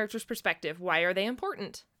main character's perspective? Why are they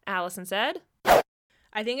important? Alyson said.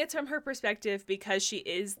 I think it's from her perspective because she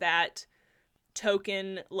is that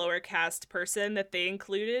token lower caste person that they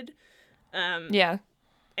included. Yeah.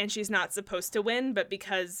 And she's not supposed to win, but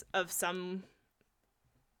because of some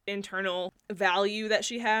internal value that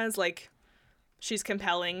she has, like, she's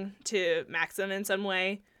compelling to Maxim in some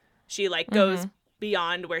way. She, like, goes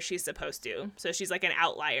beyond where she's supposed to. So she's, like, an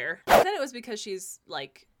outlier. I thought it was because she's,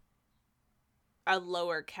 like, a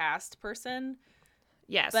lower caste person.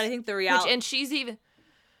 Yes. But I think the reality... And she's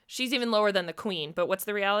even lower than the queen. But what's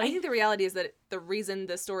the reality? I think the reality is that the reason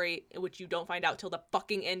the story, which you don't find out till the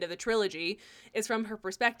fucking end of the trilogy, is from her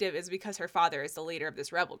perspective is because her father is the leader of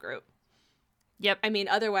this rebel group. Yep. I mean,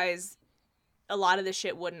 otherwise, a lot of this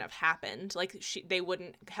shit wouldn't have happened. Like, they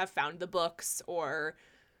wouldn't have found the books or,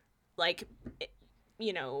 like,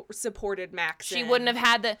 you know, supported Max. She wouldn't have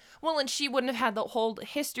had and she wouldn't have had the whole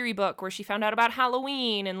history book where she found out about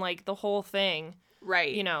Halloween and, like, the whole thing.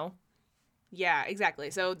 Right. You know. Yeah, exactly.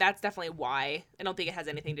 So that's definitely why. I don't think it has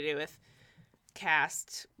anything to do with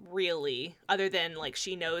cast, really, other than, like,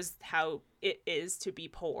 she knows how it is to be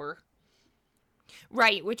poor.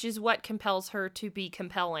 Right, which is what compels her to be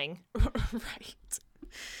compelling. Right.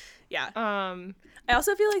 Yeah. I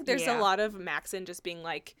also feel like there's a Yeah. lot of Maxon just being,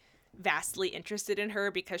 like, vastly interested in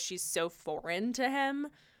her because she's so foreign to him.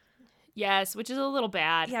 Yes, which is a little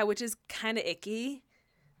bad. Yeah, which is kind of icky.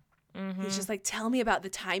 Mm-hmm. He's just like, tell me about the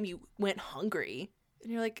time you went hungry.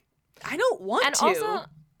 And you're like, I don't want And to. also,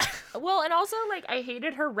 well, and also, like, I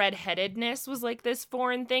hated her redheadedness was, like, this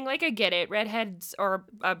foreign thing. Like, I get it. Redheads are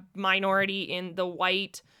a minority in the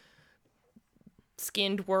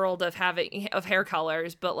white-skinned world of hair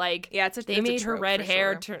colors, but, like, Yeah, they made her red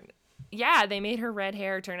hair turn... Yeah, they made her red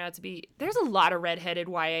hair turn out to be... There's a lot of redheaded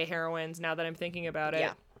YA heroines now that I'm thinking about it.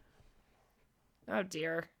 Yeah. Oh,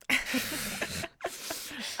 dear.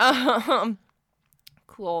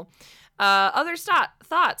 Cool. Other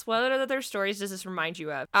thoughts. What other stories does this remind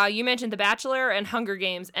you of? You mentioned The Bachelor and Hunger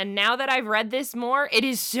Games, and now that I've read this more, it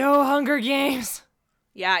is so Hunger Games.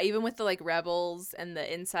 Yeah, even with the, like, rebels and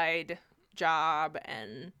the inside job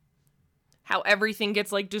and... How everything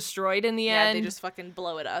gets, like, destroyed in the end. Yeah, they just fucking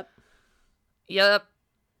blow it up. Yep.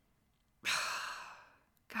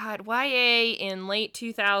 God, YA in late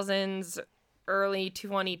 2000s, early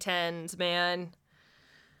 2010s, man.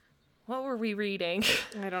 What were we reading?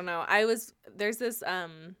 I don't know. There's this, I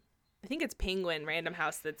think it's Penguin Random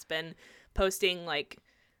House that's been posting, like,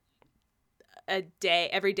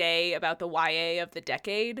 every day about the YA of the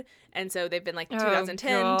decade. And so they've been, like,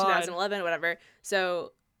 2010, 2011, whatever.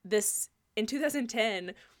 So in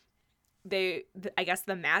 2010, I guess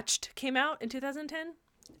The Matched came out in 2010.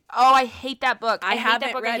 Oh, I hate that book. I hate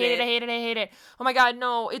that book. read I hate it. Oh my God,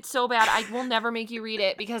 no, it's so bad. I will never make you read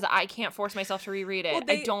it because I can't force myself to reread it. Well,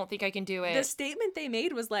 I don't think I can do it. The statement they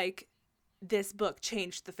made was like, this book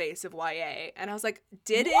changed the face of YA. And I was like,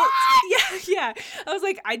 did it? Yeah. I was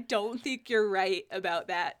like, I don't think you're right about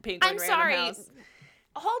that, Penguin Random House.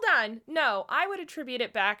 Hold on. No, I would attribute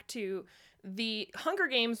it back to the Hunger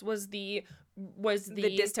Games was the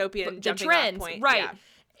dystopian jumping trends, off point. Right. Yeah.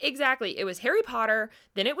 Exactly. It was Harry Potter,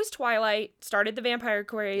 then it was Twilight, started the vampire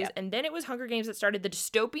craze, and then it was Hunger Games that started the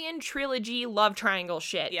dystopian trilogy love triangle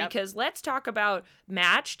shit. Yep. Because let's talk about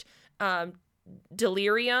Matched,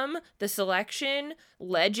 Delirium, The Selection,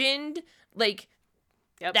 Legend, like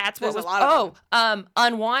that's what was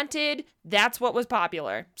Unwanted, that's what was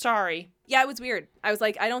popular. Sorry. Yeah, it was weird. I was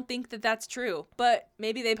like, I don't think that that's true, but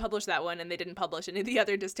maybe they published that one and they didn't publish any of the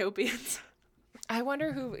other dystopians. I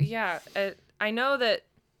wonder who. I know that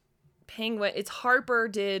Penguin, it's Harper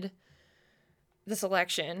did The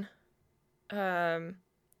Selection. Now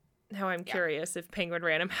I'm curious if Penguin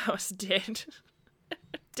Random House did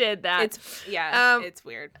that. It's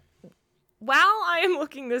weird. While I am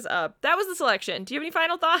looking this up, that was The Selection. Do you have any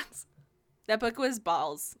final thoughts? That book was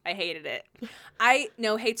balls. I hated it.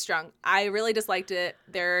 Hate strong. I really disliked it.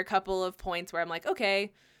 There are a couple of points where I'm like,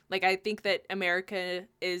 okay, like I think that America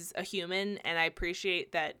is a human and I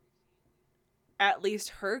appreciate that at least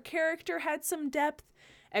her character had some depth.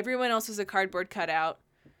 Everyone else was a cardboard cutout.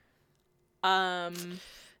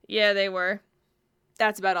 Yeah, they were.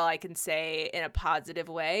 That's about all I can say in a positive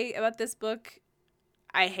way about this book.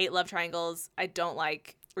 I hate love triangles. I don't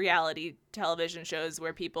like reality television shows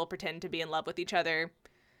where people pretend to be in love with each other.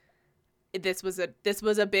 This was a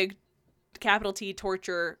big capital T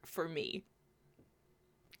torture for me.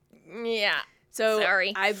 Yeah. So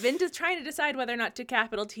sorry. I've been just trying to decide whether or not to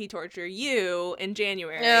capital T torture you in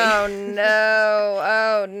January.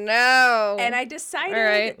 Oh no. And I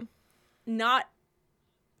decided not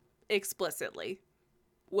explicitly.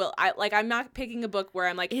 Well, I'm not picking a book where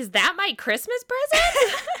I'm like, is that my Christmas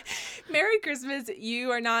present? Merry Christmas.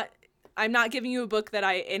 I'm not giving you a book that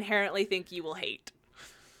I inherently think you will hate.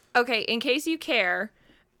 Okay, in case you care,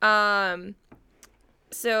 so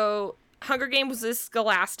Hunger Games is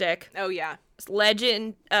Scholastic. Oh yeah.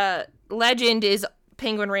 Legend is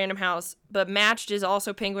Penguin Random House, but Matched is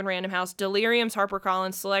also Penguin Random House. Delirium's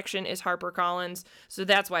HarperCollins. Selection is HarperCollins. So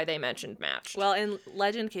that's why they mentioned Matched. Well, and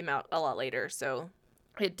Legend came out a lot later, so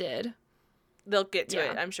it did. They'll get to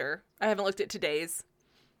it, I'm sure. I haven't looked at today's.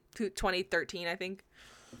 2013, I think.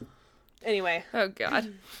 Anyway. Oh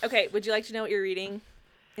God. Okay, would you like to know what you're reading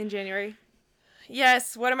in January?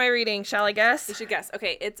 Yes. What am I reading? Shall I guess? You should guess.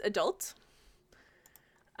 Okay, it's adult.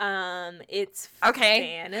 It's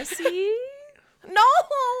fantasy. No.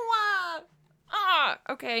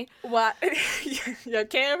 Okay. What? You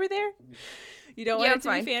okay over there? You don't want it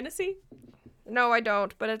to be fantasy? No, I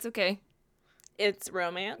don't, but it's okay. It's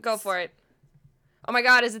romance. Go for it. Oh my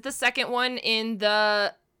God, is it the second one in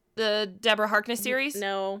the Deborah Harkness series?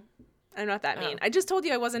 No. I'm not that mean. I just told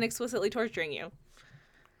you I wasn't explicitly torturing you.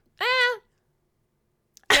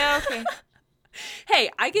 Yeah, okay. Hey,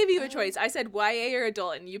 I gave you a choice. I said YA or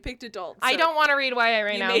adult, and you picked adult. So I don't want to read YA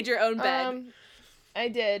right now. You made your own bed. I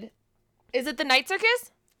did. Is it The Night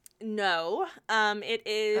Circus? No. It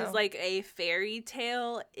is like a fairy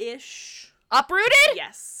tale-ish. Uprooted?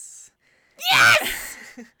 Yes. Yes!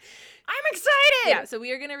 I'm excited! Yeah, so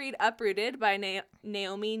we are going to read Uprooted by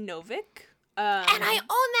Naomi Novik. And I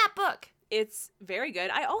own that book. It's very good.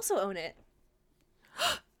 I also own it.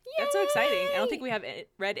 That's so exciting. I don't think we have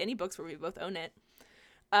read any books where we both own it.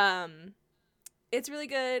 It's really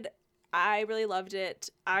good. I really loved it.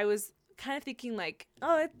 I was kind of thinking like,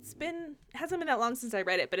 oh, it hasn't been that long since I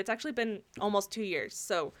read it, but it's actually been almost 2 years.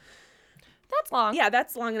 So that's long. Yeah,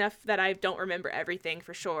 that's long enough that I don't remember everything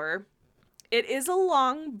for sure. It is a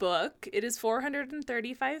long book. It is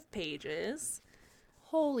 435 pages.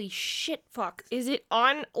 Holy shit, fuck. Is it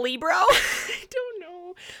on Libro? I don't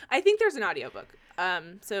know. I think there's an audiobook.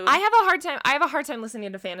 So I have a hard time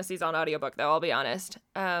listening to fantasies on audiobook though, I'll be honest.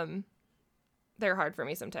 They're hard for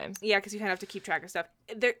me sometimes. Yeah, because you kind of have to keep track of stuff.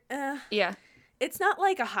 Yeah. It's not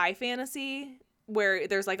like a high fantasy where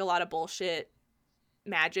there's like a lot of bullshit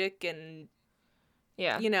magic and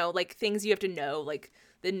you know, like things you have to know, like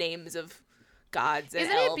the names of gods and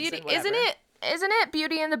elves and whatever. Isn't it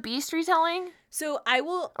Beauty and the Beast retelling? So I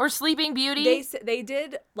will... Or Sleeping Beauty? They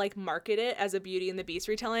did, like, market it as a Beauty and the Beast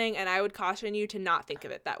retelling, and I would caution you to not think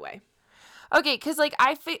of it that way. Okay, because, like,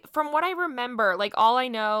 from what I remember, like, all I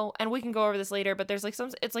know, and we can go over this later, but there's, like,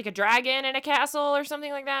 it's like a dragon in a castle or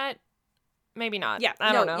something like that. Maybe not. Yeah.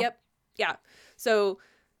 I don't know. Yep. Yeah. So,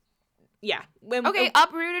 yeah.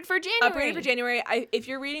 Uprooted for January. Uprooted for January. If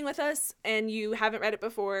you're reading with us and you haven't read it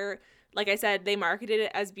before, like I said, they marketed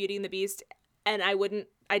it as Beauty and the Beast, and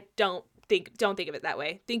don't think of it that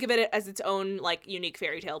way. Think of it as its own, like, unique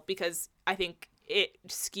fairy tale, because I think it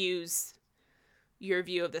skews your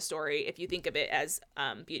view of the story if you think of it as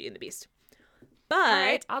Beauty and the Beast. But all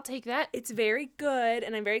right, I'll take that. It's very good,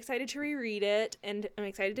 and I'm very excited to reread it, and I'm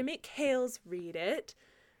excited to make Kales read it.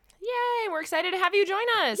 Yay, we're excited to have you join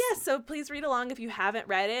us. Yes, so please read along if you haven't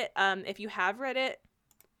read it. If you have read it,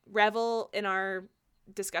 revel in our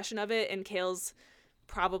discussion of it and Kales'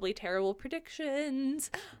 probably terrible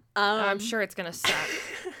predictions. I'm sure it's gonna suck.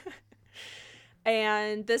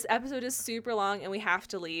 And this episode is super long and we have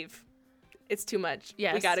to leave. It's too much.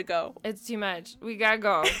 Yes. We gotta go. It's too much. We gotta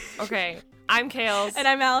go. Okay. I'm Kales. And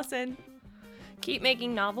I'm Alyson. Keep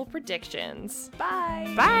making novel predictions.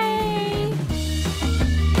 Bye. Bye.